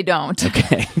not, and they don't.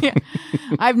 Okay. Yeah.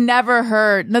 I've never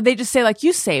heard, no, they just say, like,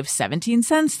 you saved 17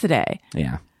 cents today.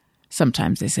 Yeah.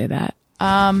 Sometimes they say that.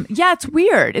 Yeah, it's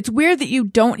weird. It's weird that you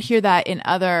don't hear that in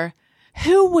other,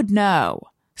 who would know?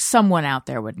 Someone out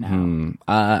there would know.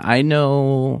 I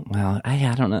know. Well,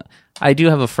 I don't know. I do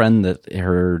have a friend that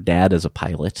her dad is a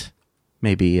pilot.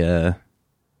 Maybe I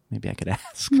could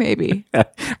ask. Maybe.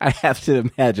 I have to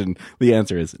imagine the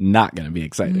answer is not going to be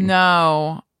exciting.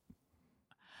 No.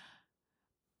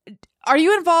 Are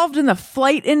you involved in the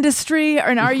flight industry,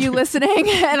 and are you listening?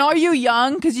 And are you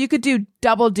young? Because you could do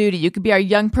double duty. You could be our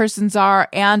young person czar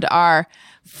and our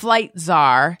flight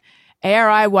czar.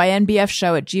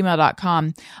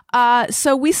 ARIYNBFshow@gmail.com.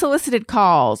 So we solicited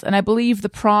calls, and I believe the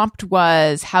prompt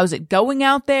was, how's it going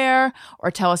out there?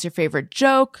 Or tell us your favorite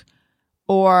joke,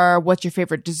 or what's your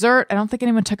favorite dessert? I don't think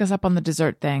anyone took us up on the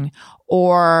dessert thing.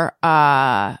 Or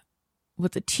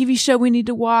what's a TV show we need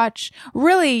to watch?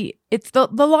 Really, it's the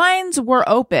lines were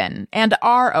open and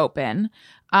are open.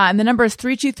 And the number is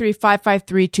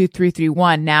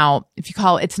 323-553-2331. Now, if you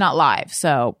call, it's not live,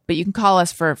 but you can call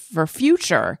us for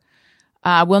future.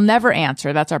 We'll never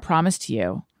answer. That's our promise to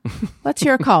you. Let's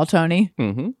hear a call, Tony.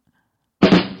 Mm-hmm.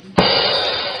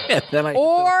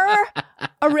 Or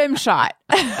a rim shot.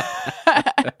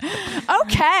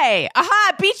 Okay.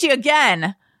 Aha, beat you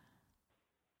again.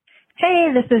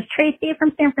 Hey, this is Tracy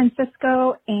from San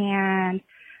Francisco, and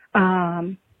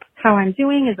how I'm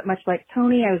doing is much like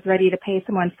Tony. I was ready to pay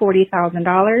someone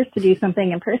 $40,000 to do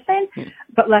something in person,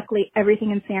 but luckily everything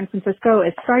in San Francisco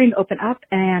is starting to open up,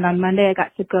 and on Monday I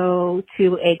got to go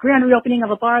to a grand reopening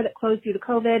of a bar that closed due to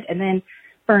COVID and then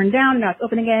burned down, and now it's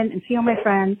open again, and see all my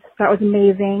friends. That was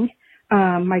amazing.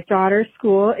 My daughter's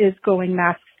school is going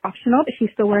mask optional, but she's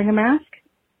still wearing a mask,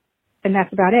 and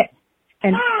that's about it.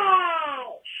 And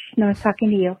no one's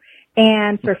talking to you.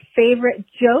 And for favorite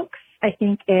jokes, I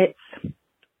think it's,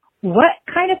 what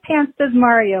kind of pants does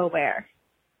Mario wear?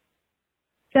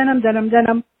 Denim, denim,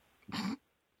 denim.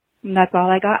 And that's all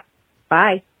I got.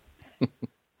 Bye.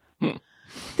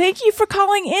 Thank you for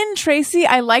calling in, Tracy.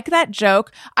 I like that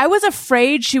joke. I was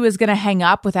afraid she was going to hang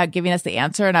up without giving us the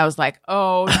answer, and I was like,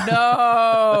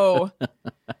 oh,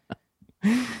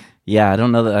 no. Yeah, I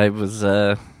don't know that I was,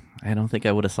 I don't think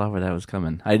I would have saw where that was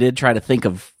coming. I did try to think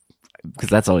of, because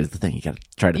that's always the thing. You got to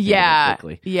try to think of it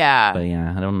quickly. Yeah. But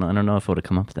yeah, I don't know if I would have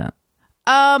come up with that.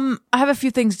 I have a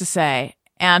few things to say,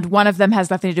 and one of them has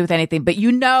nothing to do with anything, but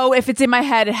if it's in my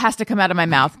head, it has to come out of my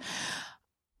mouth.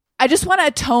 I just want to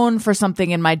atone for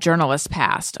something in my journalist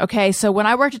past. Okay. So when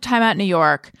I worked at Time Out New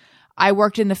York, I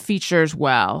worked in the features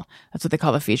well. That's what they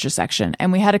call the feature section.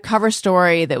 And we had a cover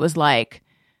story that was like,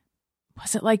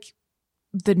 was it like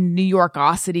the New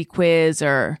Yorkosity quiz,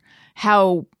 or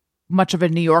how much of a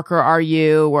New Yorker are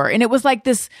you? And it was like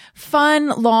this fun,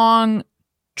 long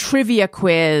trivia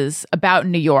quiz about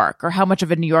New York, or how much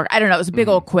of a New York, I don't know. It was a big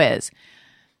old quiz.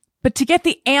 But to get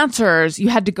the answers, you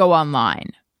had to go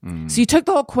online. So you took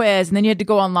the whole quiz, and then you had to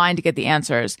go online to get the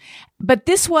answers. But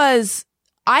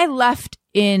I left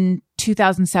in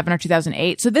 2007 or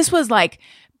 2008. So this was like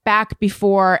back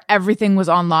before everything was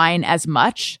online as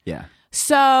much. Yeah.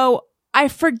 So I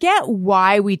forget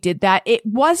why we did that. It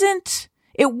wasn't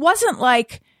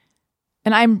like,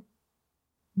 and I'm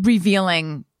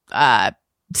revealing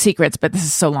secrets, but this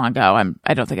is so long ago.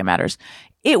 I don't think it matters.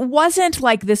 It wasn't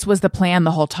like this was the plan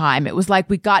the whole time. It was like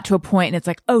we got to a point and it's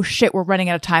like, oh shit, we're running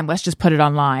out of time. Let's just put it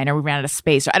online, or we ran out of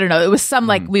space. Or I don't know. It was some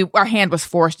like our hand was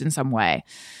forced in some way.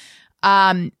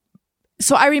 So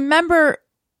I remember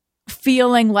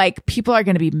feeling like people are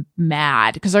going to be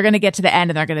mad because they're going to get to the end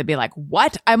and they're going to be like,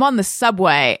 what? I'm on the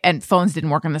subway, and phones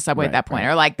didn't work on the subway at that point.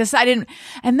 Right. Or like this, I didn't.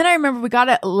 And then I remember we got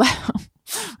it.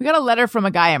 We got a letter from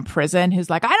a guy in prison who's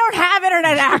like, I don't have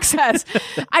internet access.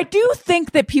 I do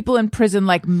think that people in prison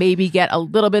like maybe get a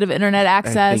little bit of internet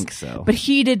access. I think so. But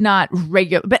he did not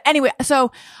regular. But anyway,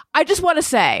 so I just want to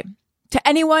say to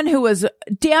anyone who was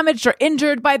damaged or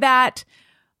injured by that,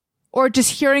 or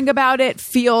just hearing about it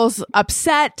feels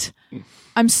upset,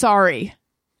 I'm sorry.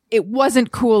 It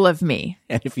wasn't cool of me.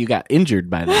 And if you got injured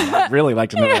by that, I'd really like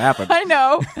to know what happened. I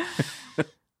know.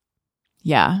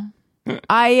 Yeah.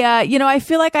 I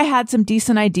feel like I had some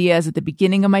decent ideas at the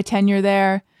beginning of my tenure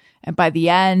there. And by the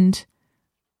end,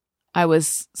 I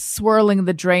was swirling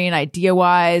the drain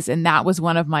idea-wise. And that was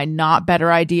one of my not better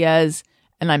ideas.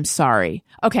 And I'm sorry.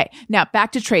 Okay. Now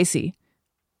back to Tracy.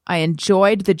 I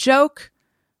enjoyed the joke.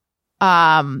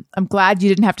 I'm glad you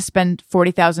didn't have to spend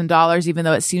 $40,000, even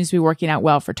though it seems to be working out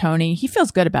well for Tony. He feels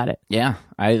good about it. Yeah.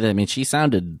 I mean, she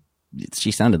sounded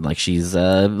like she's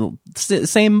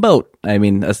same boat. I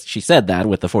mean, she said that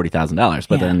with the $40,000,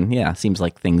 but then seems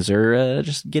like things are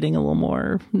just getting a little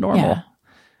more normal.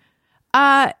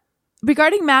 Yeah.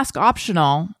 Regarding mask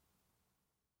optional,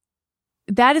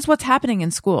 that is what's happening in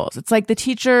schools. It's like the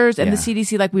teachers and the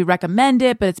CDC, like, we recommend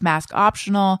it, but it's mask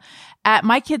optional. At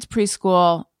my kids'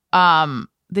 preschool,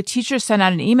 the teacher sent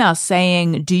out an email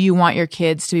saying, do you want your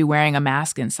kids to be wearing a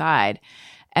mask inside?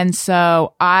 And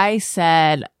so I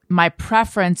said, my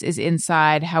preference is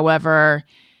inside. However,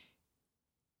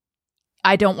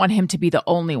 I don't want him to be the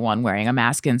only one wearing a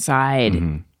mask inside.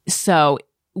 Mm-hmm. So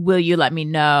will you let me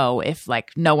know if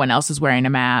like no one else is wearing a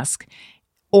mask,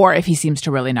 or if he seems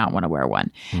to really not want to wear one?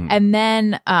 Mm-hmm. And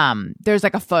then there's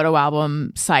like a photo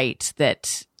album site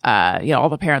that all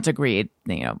the parents agreed,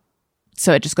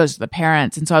 so it just goes to the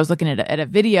parents. And so I was looking at a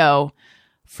video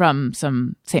from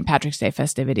some St. Patrick's Day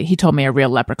festivity. He told me a real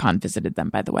leprechaun visited them,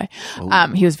 by the way.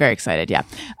 He was very excited,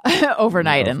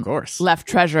 overnight, and left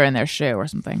treasure in their shoe or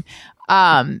something.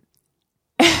 And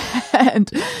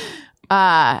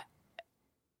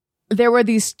there were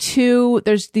these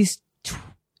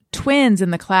twins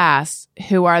in the class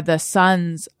who are the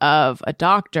sons of a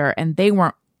doctor, and they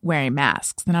weren't wearing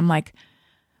masks. And I'm like,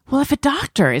 well, if a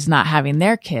doctor is not having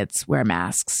their kids wear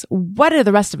masks, what are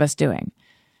the rest of us doing?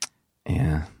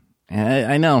 Yeah,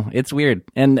 I know, it's weird,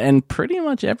 and pretty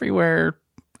much everywhere.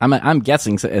 I'm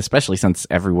guessing, especially since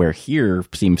everywhere here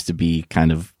seems to be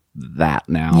kind of that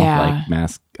now, like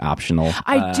mask optional.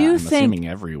 I do think assuming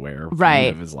everywhere,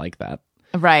 right, is like that,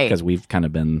 right? Because we've kind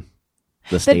of been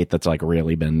the state that's like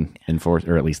really been enforced,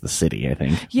 or at least the city, I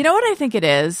think. You know what I think it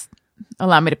is?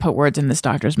 Allow me to put words in this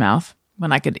doctor's mouth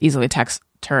when I could easily text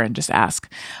her and just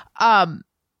ask. I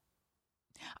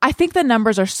think the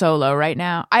numbers are so low right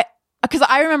now. Because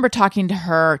I remember texting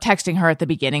her at the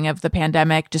beginning of the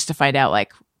pandemic just to find out,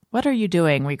 like, what are you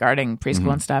doing regarding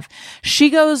preschool and stuff? She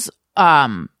goes,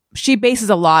 she bases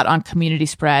a lot on community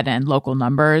spread and local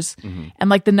numbers. Mm-hmm.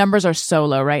 And like the numbers are so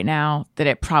low right now that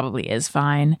it probably is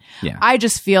fine. Yeah. I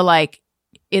just feel like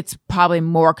it's probably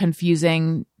more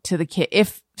confusing to the kid.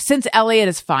 Since Elliot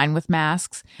is fine with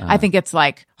masks, I think it's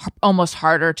like almost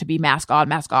harder to be mask on,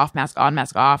 mask off, mask on,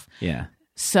 mask off. Yeah.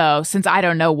 So since I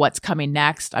don't know what's coming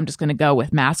next, I'm just going to go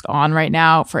with mask on right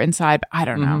now for inside. But I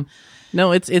don't know.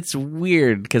 No, it's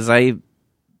weird because I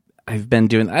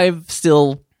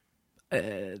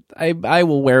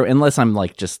will wear, unless I'm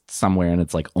like just somewhere and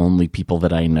it's like only people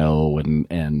that I know,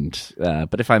 and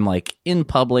but if I'm like in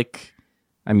public,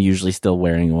 I'm usually still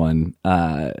wearing one.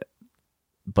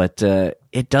 But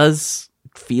it does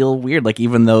feel weird, like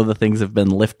even though the things have been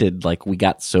lifted, like we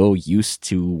got so used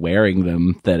to wearing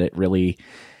them that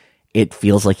it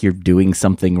feels like you're doing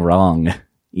something wrong,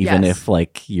 even if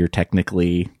like you're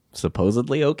technically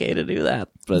supposedly okay to do that.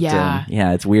 But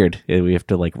it's weird. We have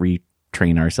to like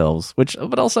retrain ourselves,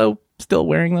 but also still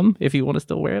wearing them if you want to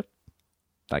still wear it.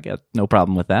 I got no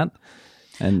problem with that.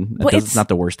 And it's not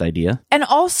the worst idea. And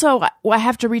also I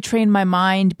have to retrain my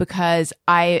mind because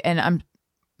I'm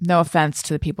no offense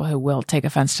to the people who will take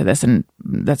offense to this, and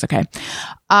that's okay.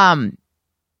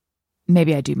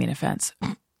 Maybe I do mean offense.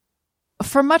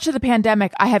 For much of the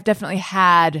pandemic, I have definitely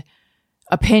had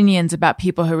opinions about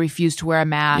people who refuse to wear a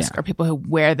mask or people who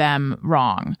wear them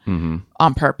wrong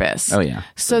on purpose. Oh, yeah.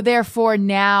 So therefore,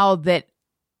 now that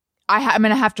I'm going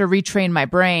to have to retrain my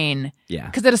brain. Yeah.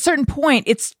 Because at a certain point,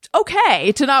 it's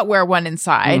okay to not wear one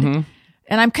inside. Mm-hmm.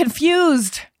 And I'm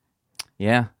confused.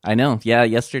 Yeah, I know. Yeah,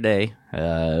 yesterday,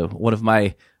 one of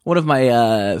my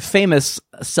famous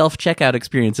self-checkout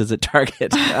experiences at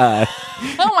Target. Oh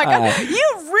my God,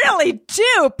 you really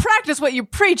do practice what you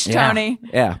preach, Tony.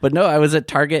 Yeah, but no, I was at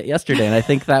Target yesterday, and I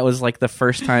think that was like the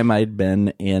first time I'd been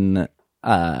in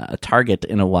a Target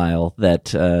in a while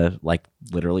that like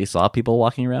literally saw people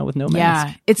walking around with no mask.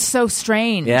 Yeah, it's so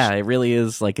strange. Yeah, it really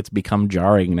is. Like, it's become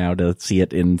jarring now to see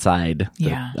it inside.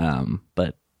 Yeah.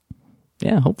 But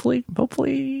yeah, hopefully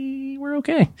we're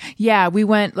okay. Yeah,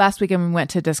 last weekend we went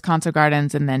to Descanso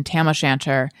Gardens and then Tam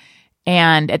O'Shanter.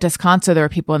 And at Descanso, there were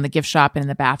people in the gift shop and in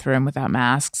the bathroom without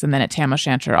masks. And then at Tam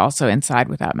O'Shanter, also inside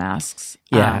without masks.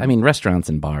 Yeah, I mean, restaurants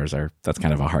and bars that's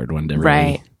kind of a hard one to really.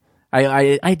 Right.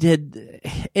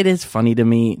 It is funny to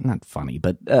me, not funny,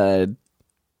 but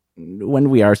when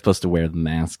we are supposed to wear the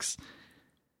masks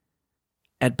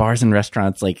at bars and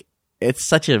restaurants, like, it's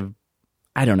such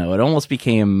I don't know, it almost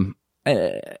became,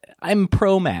 I'm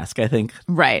pro mask, I think.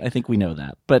 Right. I think we know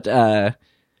that. But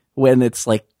when it's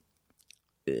like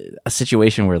a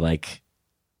situation where, like,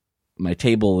 my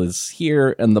table is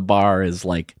here and the bar is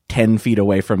like 10 feet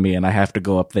away from me and I have to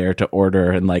go up there to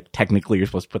order, and like technically you're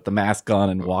supposed to put the mask on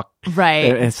and walk. Right.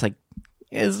 It's like,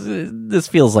 this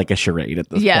feels like a charade at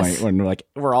this Yes. point, when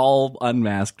we're all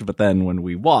unmasked, but then when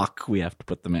we walk, we have to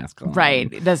put the mask on.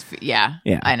 Right. It does. Yeah.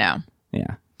 Yeah. I know.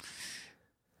 Yeah.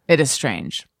 It is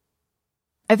strange.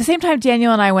 At the same time,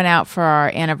 Daniel and I went out for our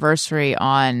anniversary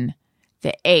on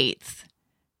the 8th.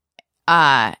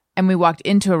 And we walked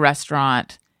into a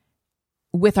restaurant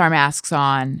with our masks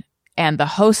on, and the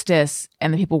hostess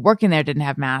and the people working there didn't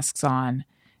have masks on.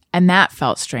 And that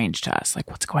felt strange to us. Like,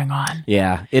 what's going on?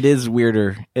 Yeah, it is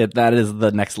weirder. That is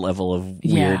the next level of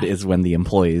weird, Yeah. is when the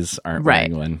employees aren't Right.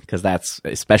 wearing one, because that's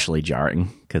especially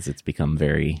jarring, because it's become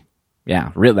very,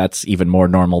 that's even more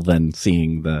normal than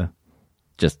seeing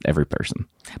just every person.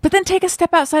 But then take a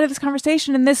step outside of this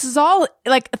conversation, and this is all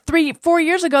like 3-4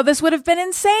 years ago. This would have been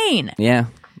insane. Yeah,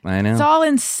 I know. It's all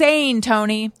insane,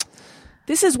 Tony.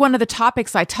 This is one of the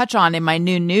topics I touch on in my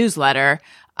new newsletter.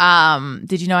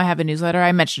 Did you know I have a newsletter?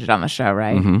 I mentioned it on the show,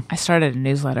 right? Mm-hmm. I started a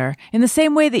newsletter in the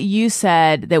same way that you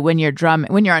said that when you're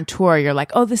on tour, you're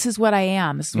like, oh, this is what I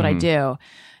am. This is what I do.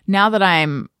 Now that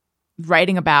I'm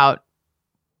writing about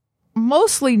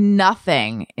mostly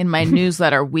nothing in my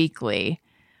newsletter weekly,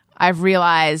 I've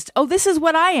realized, oh, this is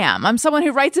what I am. I'm someone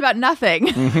who writes about nothing.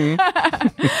 No,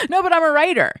 but I'm a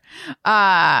writer.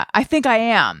 I think I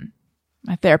am.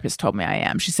 My therapist told me I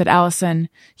am. She said, Allison,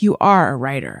 you are a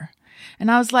writer. And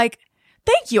I was like,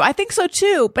 thank you. I think so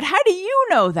too. But how do you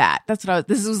know that?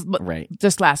 This was Right.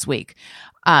 just last week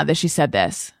that she said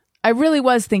this. I really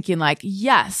was thinking like,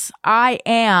 yes, I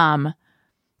am.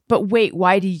 But wait,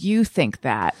 why do you think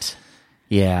that?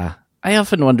 Yeah. I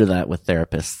often wonder that with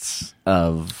therapists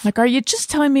of, Like, are you just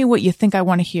telling me what you think I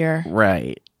want to hear?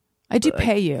 right. I do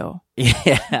pay you.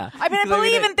 Yeah. I mean, I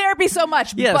believe in therapy so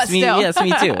much, but Yes, still.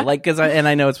 me too. Like,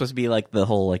 I know it's supposed to be like the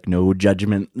whole like no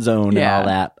judgment zone Yeah. and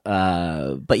all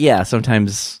that. But yeah,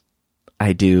 sometimes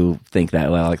I do think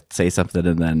that. Well, I'll like say something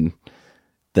and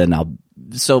then I'll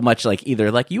so much like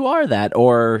either like you are that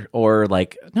or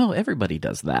like no, everybody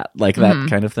does that, like that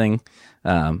kind of thing.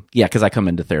 Yeah, because I come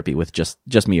into therapy with just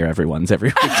me or everyone's every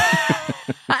week.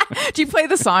 Do you play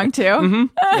the song too?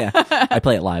 Yeah, I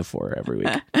play it live for her every week.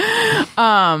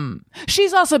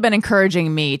 She's also been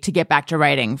encouraging me to get back to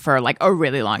writing for like a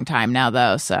really long time now,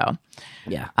 though. So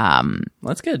Yeah, well,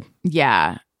 that's good.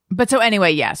 yeah. But so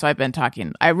anyway, yeah. So I've been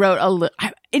talking. I wrote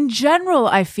in general,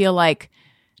 I feel like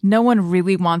no one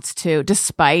really wants to,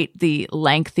 despite the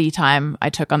lengthy time I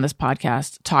took on this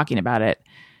podcast talking about it.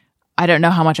 I don't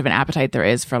know how much of an appetite there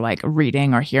is for like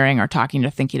reading or hearing or talking or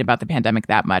thinking about the pandemic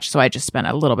that much. So I just spent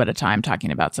a little bit of time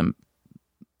talking about some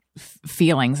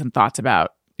feelings and thoughts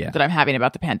about that I'm having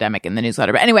about the pandemic in the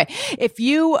newsletter. But anyway, if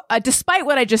you, despite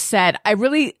what I just said, I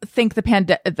really think the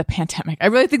pandemic, I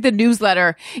really think the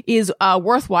newsletter is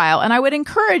worthwhile. And I would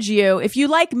encourage you, if you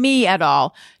like me at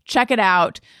all, check it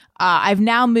out. I've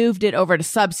now moved it over to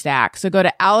Substack. So go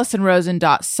to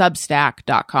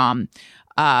AllisonRosen.substack.com.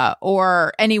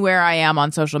 Or anywhere I am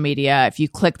on social media. If you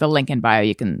click the link in bio,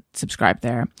 you can subscribe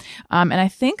there. And I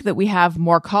think that we have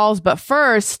more calls, but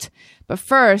first,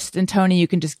 and Tony, you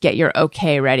can just get your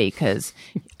okay ready, because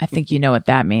I think you know what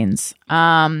that means.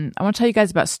 I want to tell you guys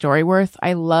about Storyworth.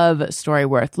 I love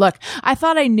Storyworth. Look, I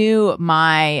thought I knew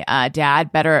my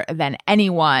dad better than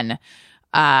anyone,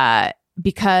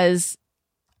 because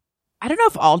I don't know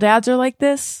if all dads are like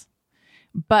this,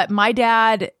 but my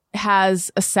dad has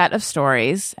a set of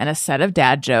stories and a set of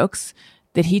dad jokes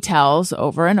that he tells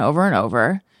over and over and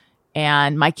over.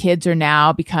 And my kids are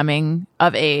now becoming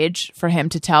of age for him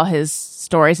to tell his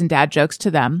stories and dad jokes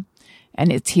to them.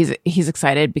 And he's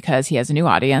excited because he has a new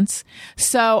audience.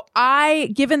 So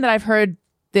given that I've heard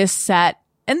this set,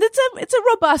 and it's a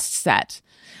robust set,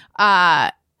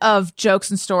 of jokes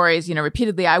and stories,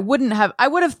 repeatedly, I would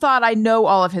have thought I know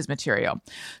all of his material.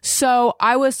 So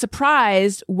I was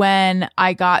surprised when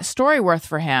I got Storyworth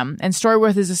for him. And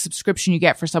Storyworth is a subscription you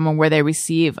get for someone where they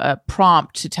receive a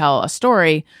prompt to tell a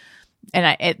story.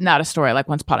 And not a story like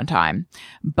Once Upon a Time,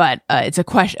 but it's a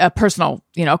personal,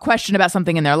 a question about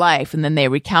something in their life, and then they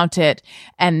recount it.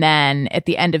 And then at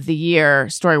the end of the year,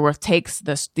 Storyworth takes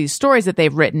these stories that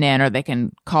they've written in, or they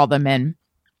can call them in,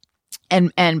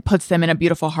 and puts them in a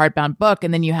beautiful hardbound book.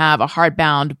 And then you have a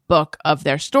hardbound book of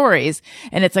their stories,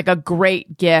 and it's like a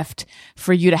great gift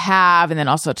for you to have, and then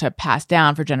also to pass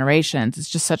down for generations. It's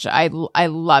just I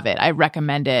love it. I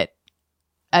recommend it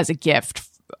as a gift.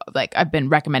 Like, I've been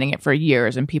recommending it for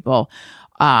years, and people,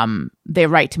 they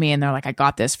write to me and they're like, I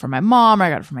got this for my mom, or I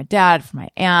got it for my dad, for my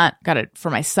aunt, got it for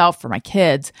myself, for my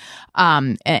kids.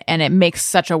 And it makes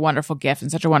such a wonderful gift and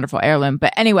such a wonderful heirloom.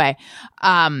 But anyway,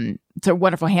 it's a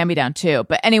wonderful hand-me-down too.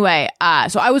 But anyway,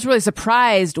 so I was really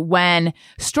surprised when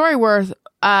Storyworth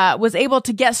was able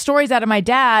to get stories out of my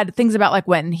dad, things about like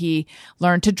when he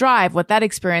learned to drive, what that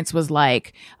experience was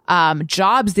like,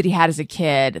 jobs that he had as a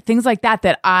kid, things like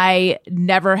that I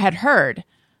never had heard.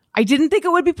 I didn't think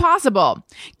it would be possible.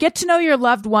 Get to know your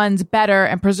loved ones better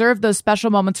and preserve those special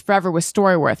moments forever with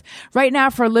Storyworth. Right now,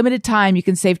 for a limited time, you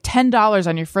can save $10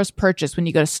 on your first purchase when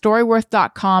you go to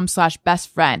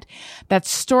storyworth.com/bestfriend.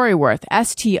 That's Storyworth,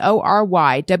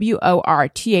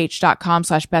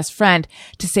 STORYWORTH.com/bestfriend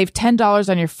to save $10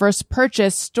 on your first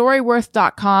purchase.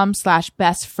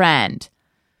 Storyworth.com/bestfriend.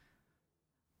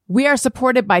 We are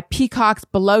supported by Peacock's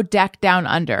Below Deck Down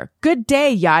Under. Good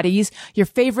day, yachties. Your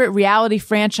favorite reality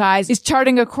franchise is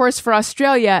charting a course for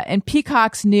Australia in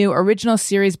Peacock's new original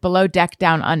series Below Deck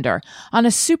Down Under. On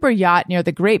a super yacht near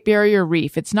the Great Barrier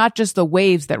Reef, it's not just the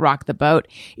waves that rock the boat.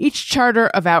 Each charter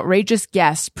of outrageous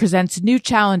guests presents new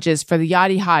challenges for the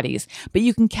yachty hotties, but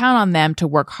you can count on them to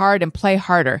work hard and play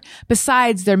harder.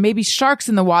 Besides, there may be sharks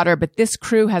in the water, but this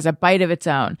crew has a bite of its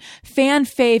own. Fan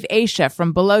fave Aisha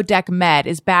from Below Deck Med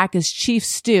is back as Chief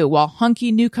Stew, while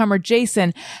hunky newcomer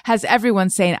Jason has everyone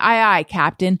saying, aye, aye,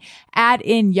 Captain. Add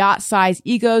in yacht-size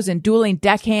egos and dueling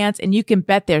deckhands, and you can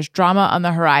bet there's drama on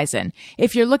the horizon.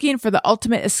 If you're looking for the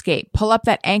ultimate escape, pull up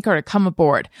that anchor to come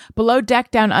aboard. Below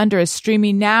Deck Down Under is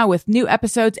streaming now with new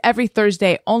episodes every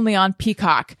Thursday only on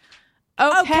Peacock.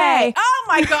 Okay. Oh,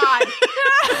 my God.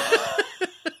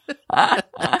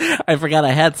 I forgot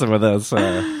I had some of those.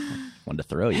 Wanted to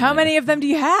throw you. How many of them do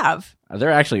you have?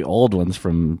 They're actually old ones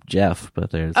from Jeff,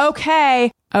 but there's...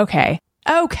 Okay.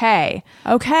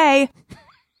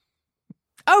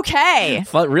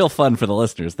 Real fun for the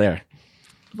listeners there.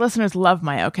 Listeners love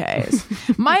my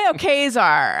okays. My okays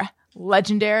are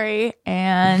legendary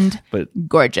and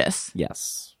gorgeous.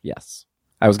 Yes.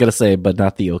 I was going to say, but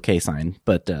not the okay sign,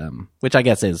 but which I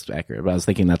guess is accurate. But I was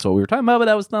thinking that's what we were talking about, but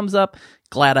that was thumbs up.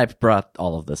 Glad I brought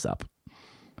all of this up.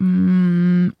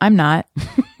 I'm not.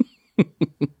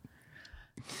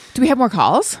 Do we have more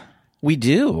calls? We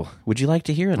do. Would you like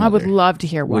to hear another? I would love to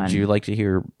hear one. Would you like to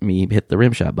hear me hit the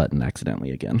rim shot button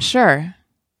accidentally again? Sure.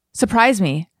 Surprise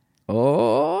me.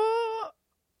 Oh.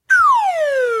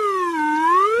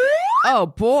 Oh,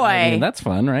 boy. I mean, that's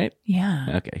fun, right? Yeah.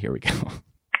 Okay, here we go.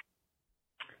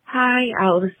 Hi,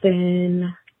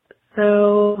 Allison.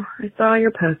 So I saw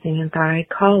your posting and thought I'd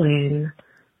call in.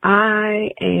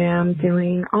 I am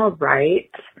doing all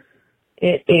right.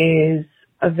 It is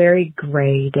a very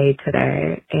gray day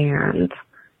today, and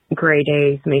gray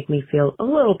days make me feel a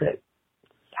little bit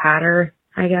sadder,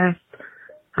 I guess.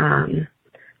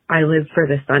 I live for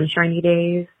the sunshiny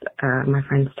days. My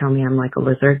friends tell me I'm like a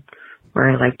lizard,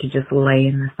 where I like to just lay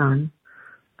in the sun.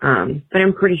 But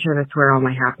I'm pretty sure that's where all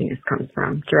my happiness comes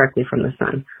from, directly from the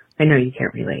sun. I know you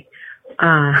can't relate.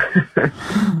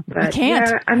 But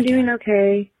yeah, I'm doing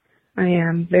okay. I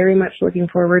am very much looking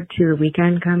forward to the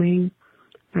weekend coming.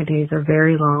 My days are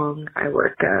very long. I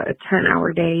work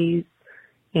 10-hour days,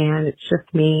 and it's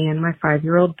just me and my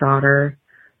 5-year-old daughter.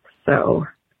 So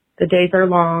the days are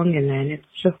long, and then it's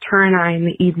just her and I in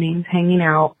the evenings hanging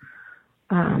out.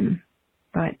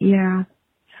 But yeah,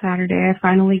 Saturday I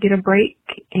finally get a break,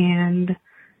 and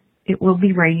it will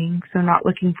be raining, so not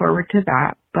looking forward to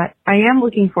that. But I am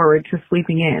looking forward to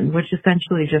sleeping in, which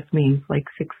essentially just means like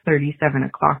 6:30, 7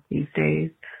 o'clock these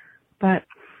days. But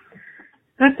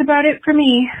that's about it for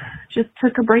me. Just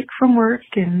took a break from work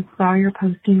and saw your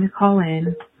posting to call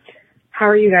in. How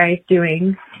are you guys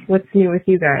doing? What's new with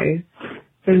you guys?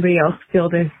 Does anybody else feel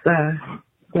this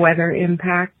weather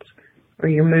impact, or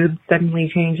your mood suddenly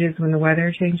changes when the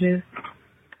weather changes?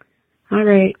 All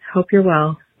right. Hope you're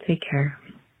well. Take care.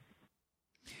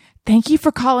 Thank you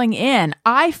for calling in.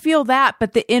 I feel that,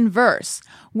 but the inverse.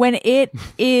 When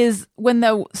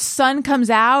the sun comes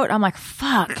out, I'm like,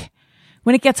 fuck.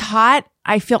 When it gets hot,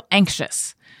 I feel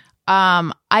anxious.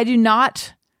 I do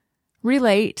not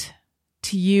relate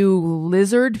to you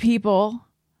lizard people.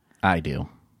 I do.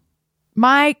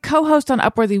 My co-host on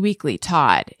Upworthy Weekly,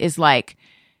 Todd, is like,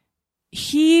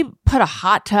 he put a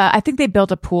hot tub. I think they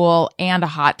built a pool and a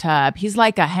hot tub. He's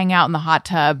like a hang out in the hot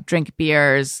tub, drink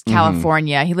beers,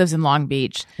 California. He lives in Long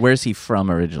Beach. Where's he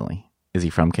from originally? Is he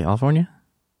from California?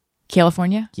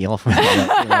 California?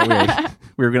 California.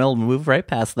 We were going to move right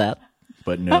past that,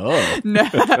 but no. No,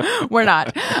 we're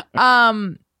not.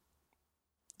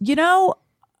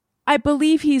 I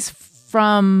believe he's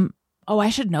from, I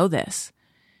should know this.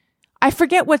 I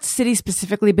forget what city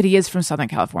specifically, but he is from Southern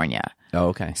California. Oh,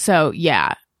 okay. So,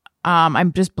 yeah.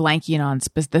 I'm just blanking on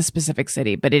the specific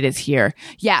city, but it is here.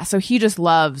 Yeah, so he just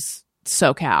loves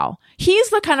SoCal. He's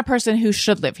the kind of person who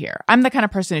should live here. I'm the kind of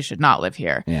person who should not live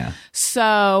here. Yeah.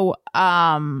 So,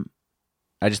 I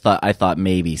thought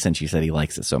maybe, since you said he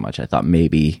likes it so much, I thought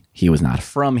maybe he was not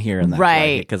from here, and that's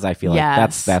right, because I feel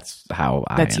like that's how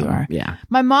I am. You are. Yeah.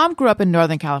 My mom grew up in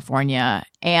Northern California,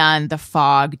 and the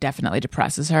fog definitely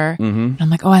depresses her. Mm-hmm. I'm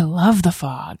like, I love the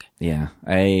fog. Yeah,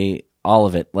 all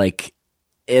of it. Like,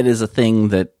 it is a thing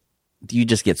that you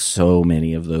just get so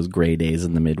many of those gray days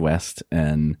in the Midwest,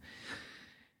 and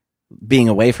being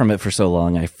away from it for so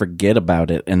long, I forget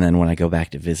about it. And then when I go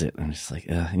back to visit, I'm just like,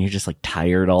 and you're just like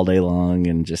tired all day long,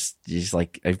 and just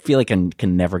like, I feel like I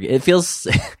can never get, it feels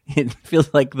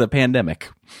like the pandemic.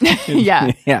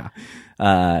 Yeah. Yeah.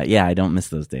 I don't miss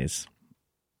those days.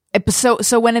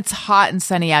 So when it's hot and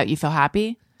sunny out, you feel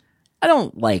happy? I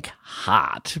don't like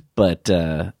hot, but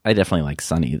I definitely like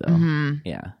sunny though. Mm-hmm.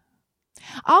 Yeah.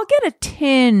 I'll get a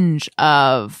tinge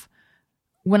of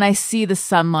when I see the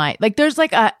sunlight. Like, there's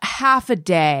like a half a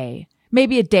day,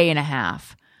 maybe a day and a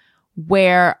half,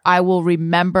 where I will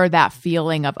remember that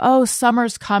feeling of,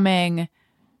 summer's coming,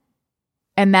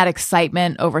 and that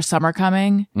excitement over summer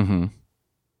coming. Mm-hmm.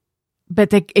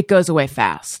 But it goes away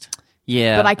fast.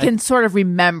 Yeah. But I can sort of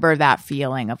remember that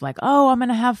feeling of like, I'm going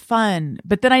to have fun.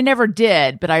 But then I never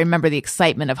did, but I remember the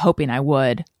excitement of hoping I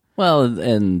would. Well,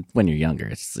 and when you're younger,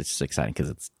 it's just exciting because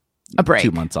it's a break.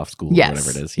 2 months off school or whatever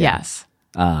it is. Yeah. Yes.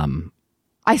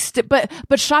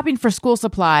 But shopping for school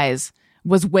supplies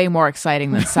was way more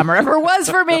exciting than summer ever was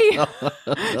for me.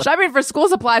 Shopping for school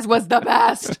supplies was the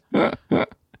best.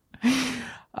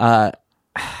 I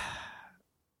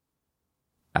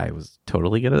was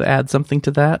totally going to add something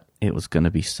to that. It was going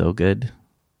to be so good,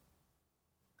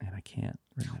 and I can't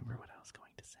remember what I was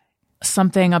going to say.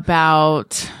 Something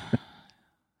about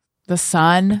the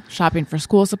sun, shopping for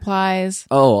school supplies.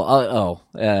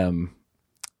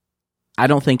 I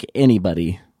don't think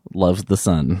anybody loves the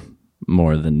sun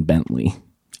more than Bentley.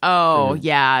 Oh,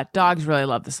 yeah. Dogs really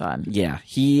love the sun. Yeah,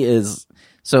 he is.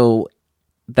 So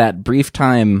that brief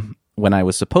time when I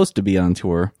was supposed to be on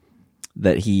tour,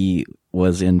 that he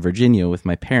was in Virginia with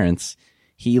my parents,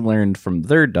 he learned from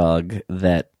their dog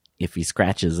that if he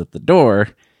scratches at the door,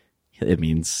 it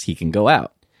means he can go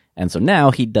out. And so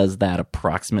now he does that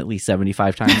approximately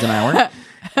 75 times an hour.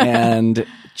 And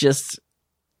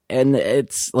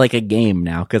it's like a game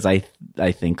now, because I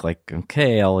think like,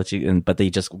 okay, I'll let you, but he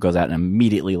just goes out and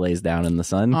immediately lays down in the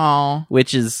sun,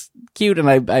 which is cute, and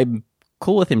I'm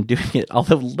cool with him doing it.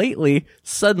 Although lately,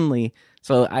 suddenly,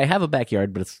 so I have a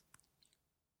backyard, but it's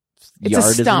a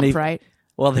stump, right?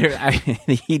 Well,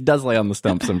 he does lay on the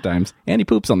stump sometimes, and he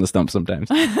poops on the stump sometimes.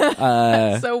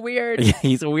 So weird. Yeah,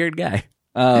 he's a weird guy.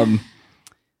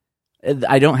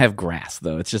 I don't have grass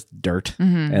though; it's just dirt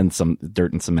and some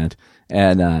dirt and cement.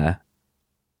 And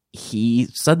he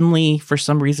suddenly, for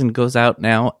some reason, goes out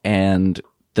now, and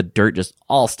the dirt just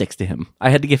all sticks to him. I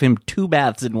had to give him 2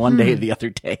 baths in one day the other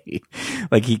day.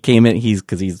 Like, he came in,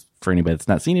 because for anybody that's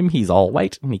not seen him, he's all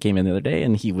white. And he came in the other day,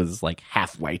 and he was like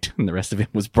half white, and the rest of him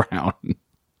was brown.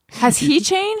 Has he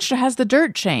changed, or has the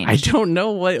dirt changed? I don't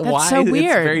know why. So weird.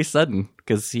 It's very sudden,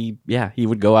 because he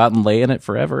would go out and lay in it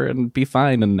forever and be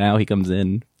fine, and now he comes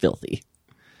in filthy.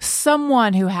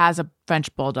 Someone who has a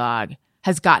French bulldog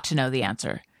has got to know the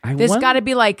answer. There's got to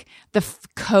be like the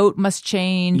coat must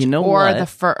change, or the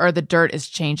fur or the dirt is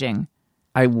changing.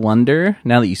 I wonder,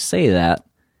 now that you say that,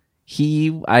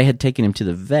 I had taken him to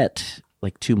the vet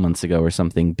like 2 months ago or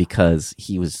something, because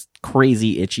he was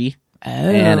crazy itchy. Oh.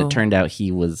 And it turned out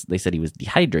they said he was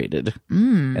dehydrated,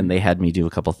 and they had me do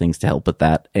a couple things to help with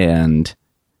that. And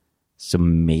so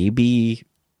maybe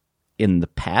in the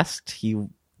past he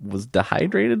was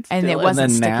dehydrated And still, it wasn't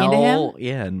then sticking to now- him?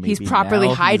 Yeah, and He's maybe properly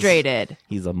now hydrated.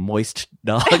 He's a moist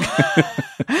dog.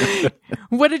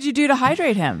 What did you do to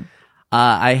hydrate him?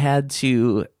 I had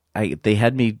to. They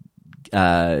had me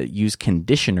use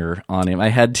conditioner on him. I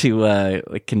had to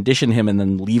condition him and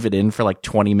then leave it in for like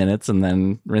 20 minutes and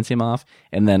then rinse him off,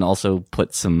 and then also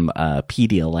put some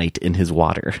Pedialyte in his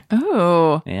water.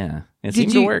 Oh. Yeah, it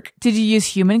seemed to work. Did you use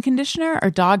human conditioner or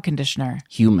dog conditioner?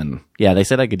 Human. Yeah, they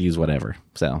said I could use whatever.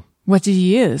 So What did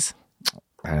you use?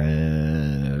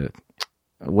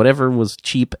 whatever was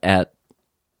cheap at,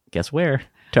 guess where?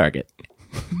 Target.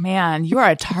 Man, you are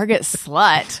a Target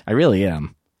slut. I really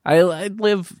am. I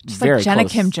live Just very like Jenna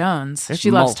close. Kim Jones. There's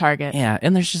She loves Target. Yeah,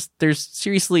 and there's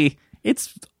seriously,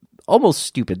 it's almost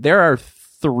stupid. There are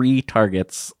 3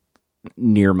 Targets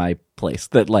near my place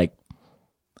that like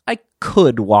I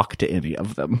could walk to any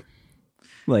of them.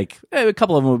 Like a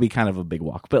couple of them would be kind of a big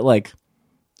walk, but like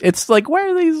it's like why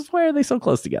are they so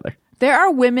close together? There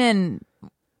are women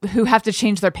who have to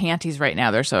change their panties right now.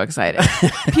 They're so excited.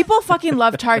 People fucking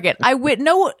love Target. I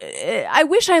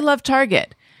wish I loved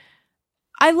Target.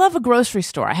 I love a grocery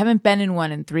store. I haven't been in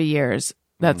one in 3 years.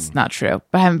 That's not true,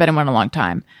 but I haven't been in one in a long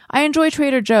time. I enjoy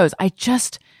Trader Joe's.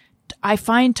 I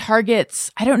find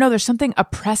Targets, I don't know, there's something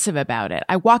oppressive about it.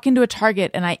 I walk into a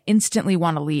Target and I instantly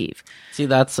want to leave. See,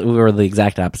 we're the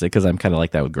exact opposite because I'm kind of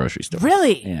like that with grocery stores.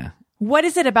 Really? Yeah. What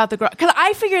is it about because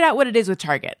I figured out what it is with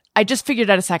Target. I just figured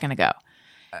it out a second ago.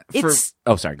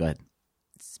 Sorry, go ahead.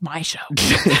 It's my show.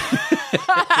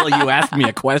 Well, you asked me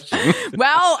a question.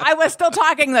 Well, I was still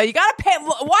talking though. You gotta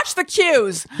watch the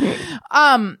cues.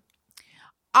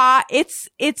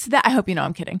 It's that. I hope you know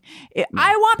I'm kidding.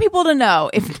 I want people to know,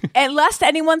 if lest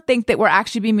anyone think that we're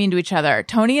actually being mean to each other.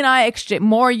 Tony and I exchange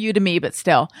more you to me, but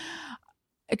still,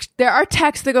 there are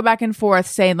texts that go back and forth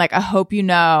saying like, "I hope you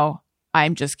know,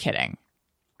 I'm just kidding."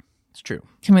 It's true.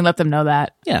 Can we let them know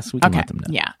that? Yes, we can let them know.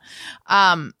 Yeah.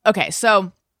 Okay.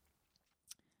 So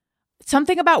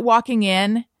something about walking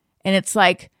in and it's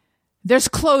like, there's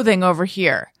clothing over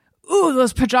here. Ooh,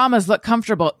 those pajamas look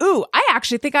comfortable. Ooh, I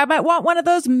actually think I might want one of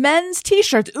those men's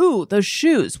t-shirts. Ooh, those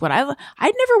shoes. I'd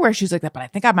never wear shoes like that, but I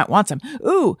think I might want some.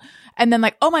 Ooh. And then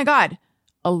like, oh my God,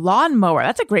 a lawnmower.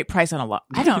 That's a great price on a lawn.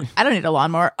 I don't need a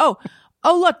lawnmower.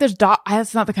 Oh, look, there's dog.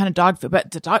 That's not the kind of dog food, but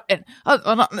the dog.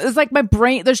 It's like my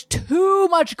brain. There's too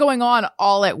much going on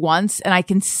all at once, and I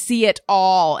can see it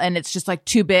all, and it's just like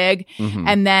too big,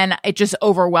 and then it just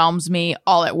overwhelms me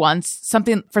all at once.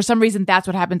 For some reason, that's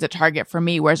what happens at Target for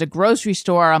me. Whereas a grocery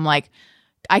store, I'm like,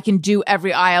 I can do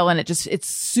every aisle, and it's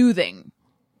soothing.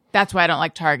 That's why I don't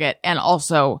like Target, and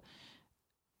also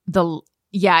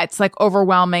it's like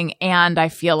overwhelming, and I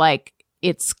feel like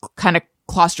it's kind of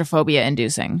claustrophobia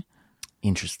inducing.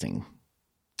 Interesting.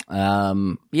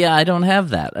 Yeah, I don't have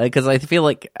that because I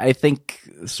think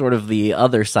sort of the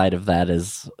other side of that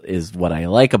is what I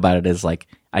like about it is like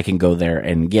I can go there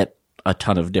and get a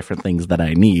ton of different things that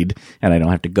I need, and I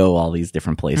don't have to go all these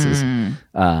different places.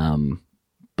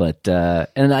 But I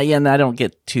don't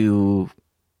get too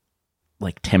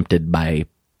like tempted by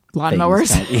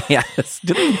lawnmowers. Yes.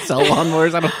 Do they sell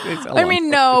lawnmowers? I don't think they sell lawnmowers.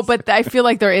 No, but I feel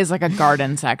like there is like a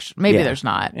garden section. Maybe there's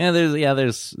not. Yeah,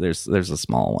 there's a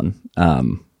small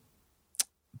one.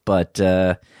 But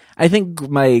I think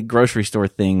my grocery store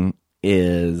thing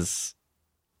is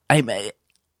I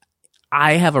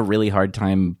have a really hard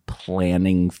time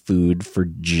planning food for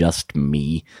just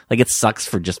me. Like it sucks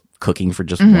for just cooking for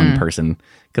just one person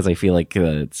because I feel like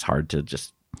it's hard to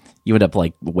just. You end up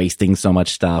like wasting so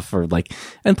much stuff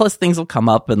and plus things will come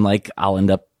up and like I'll end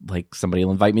up like somebody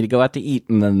will invite me to go out to eat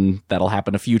and then that'll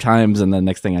happen a few times and then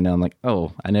next thing I know I'm like,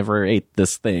 oh, I never ate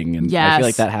this thing. And I feel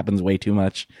like that happens way too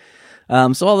much.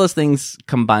 So all those things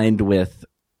combined with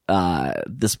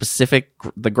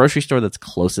the grocery store that's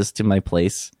closest to my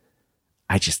place,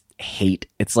 I just hate.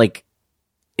 It's like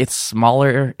it's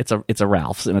smaller. It's a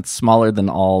Ralph's and it's smaller than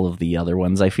all of the other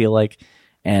ones, I feel like.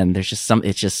 And there's just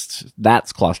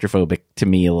that's claustrophobic to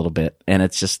me a little bit. And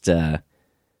it's just,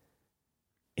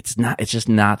 it's just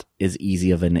not as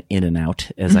easy of an in and out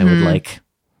as I would like.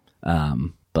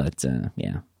 But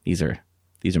these are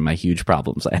my huge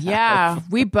problems.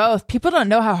 We both, people don't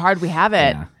know how hard we have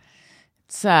it.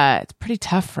 Yeah. It's pretty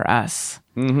tough for us.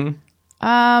 Listen,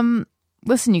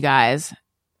 you guys,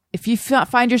 if you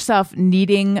find yourself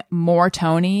needing more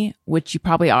Tony, which you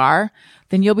probably are,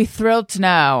 then you'll be thrilled to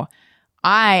know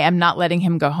I am not letting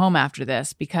him go home after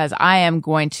this because I am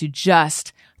going to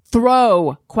just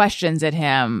throw questions at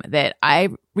him that I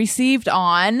received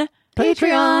on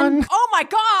Patreon. Oh my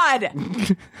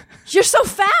God. You're so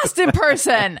fast in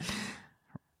person.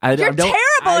 I You're don't- terrible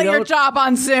I at your don't- job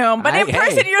on Zoom, but in Hey.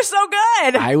 person you're so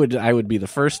good. I would be the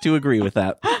first to agree with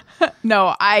that.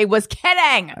 No, I was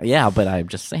kidding. Yeah, but I'm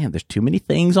just saying there's too many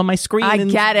things on my screen. I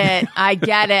get it. I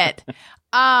get it.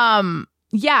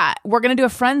 Yeah, we're going to do a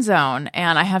friend zone,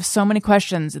 and I have so many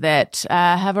questions that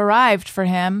have arrived for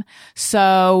him.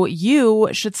 So you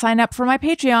should sign up for my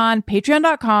Patreon,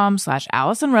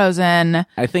 patreon.com/Allison Rosen.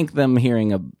 I think them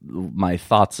hearing my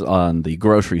thoughts on the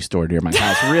grocery store near my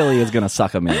house really is going to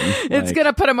suck them in. It's going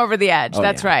to put him over the edge. Oh,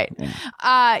 That's yeah. right.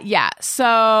 Yeah.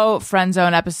 So friend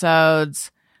zone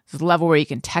episodes. This is a level where you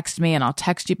can text me and I'll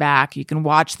text you back. You can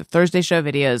watch the Thursday show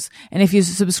videos. And if you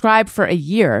subscribe for a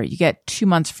year, you get 2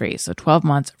 months free. So 12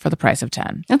 months for the price of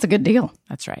 10. That's a good deal.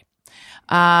 That's right.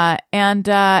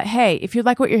 Hey, if you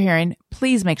like what you're hearing,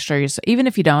 please make sure even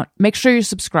if you don't, make sure you're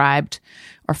subscribed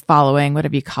or following,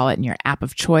 whatever you call it, in your app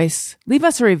of choice. Leave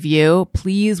us a review,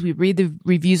 please. We read the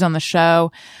reviews on the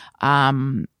show.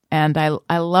 And I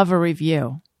love a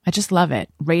review. I just love it.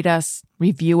 Rate us,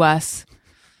 review us.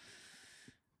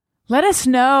 Let us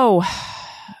know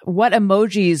what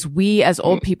emojis we as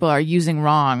old people are using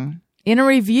wrong in a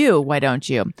review. Why don't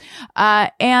you?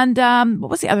 What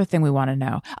was the other thing we want to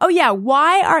know? Oh yeah.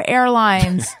 Why are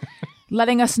airlines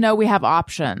letting us know we have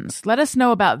options? Let us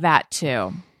know about that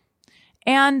too.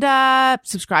 And,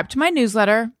 subscribe to my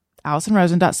newsletter,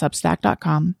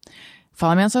 AllisonRosen.substack.com.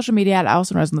 Follow me on social media at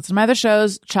Allison Rosen. Listen to my other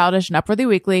shows, Childish and Upworthy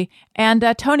Weekly. And,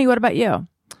 Tony, what about you?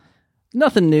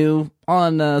 Nothing new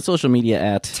on social media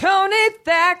at Tony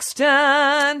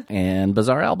Thaxton. and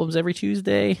Bizarre Albums every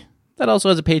Tuesday. That also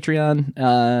has a Patreon.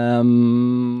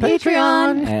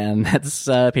 Patreon. And that's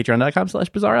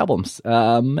patreon.com/Bizarre Albums.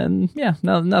 And yeah,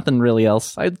 nothing really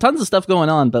else. Tons of stuff going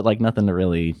on, but like nothing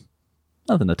to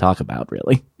talk about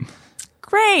really.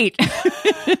 Great.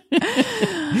 I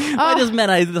just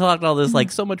meant I talked all this like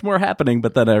so much more happening,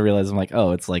 but then I realized I'm like,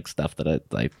 oh, it's like stuff that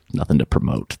I nothing to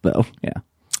promote though. Yeah.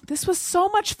 This was so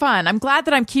much fun. I'm glad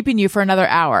that I'm keeping you for another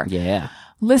hour. Yeah.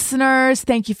 Listeners,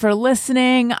 thank you for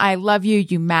listening. I love you.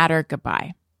 You matter.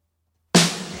 Goodbye.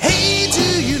 Hey,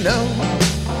 do you know about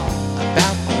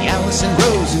the Allison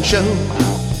Rosen Show?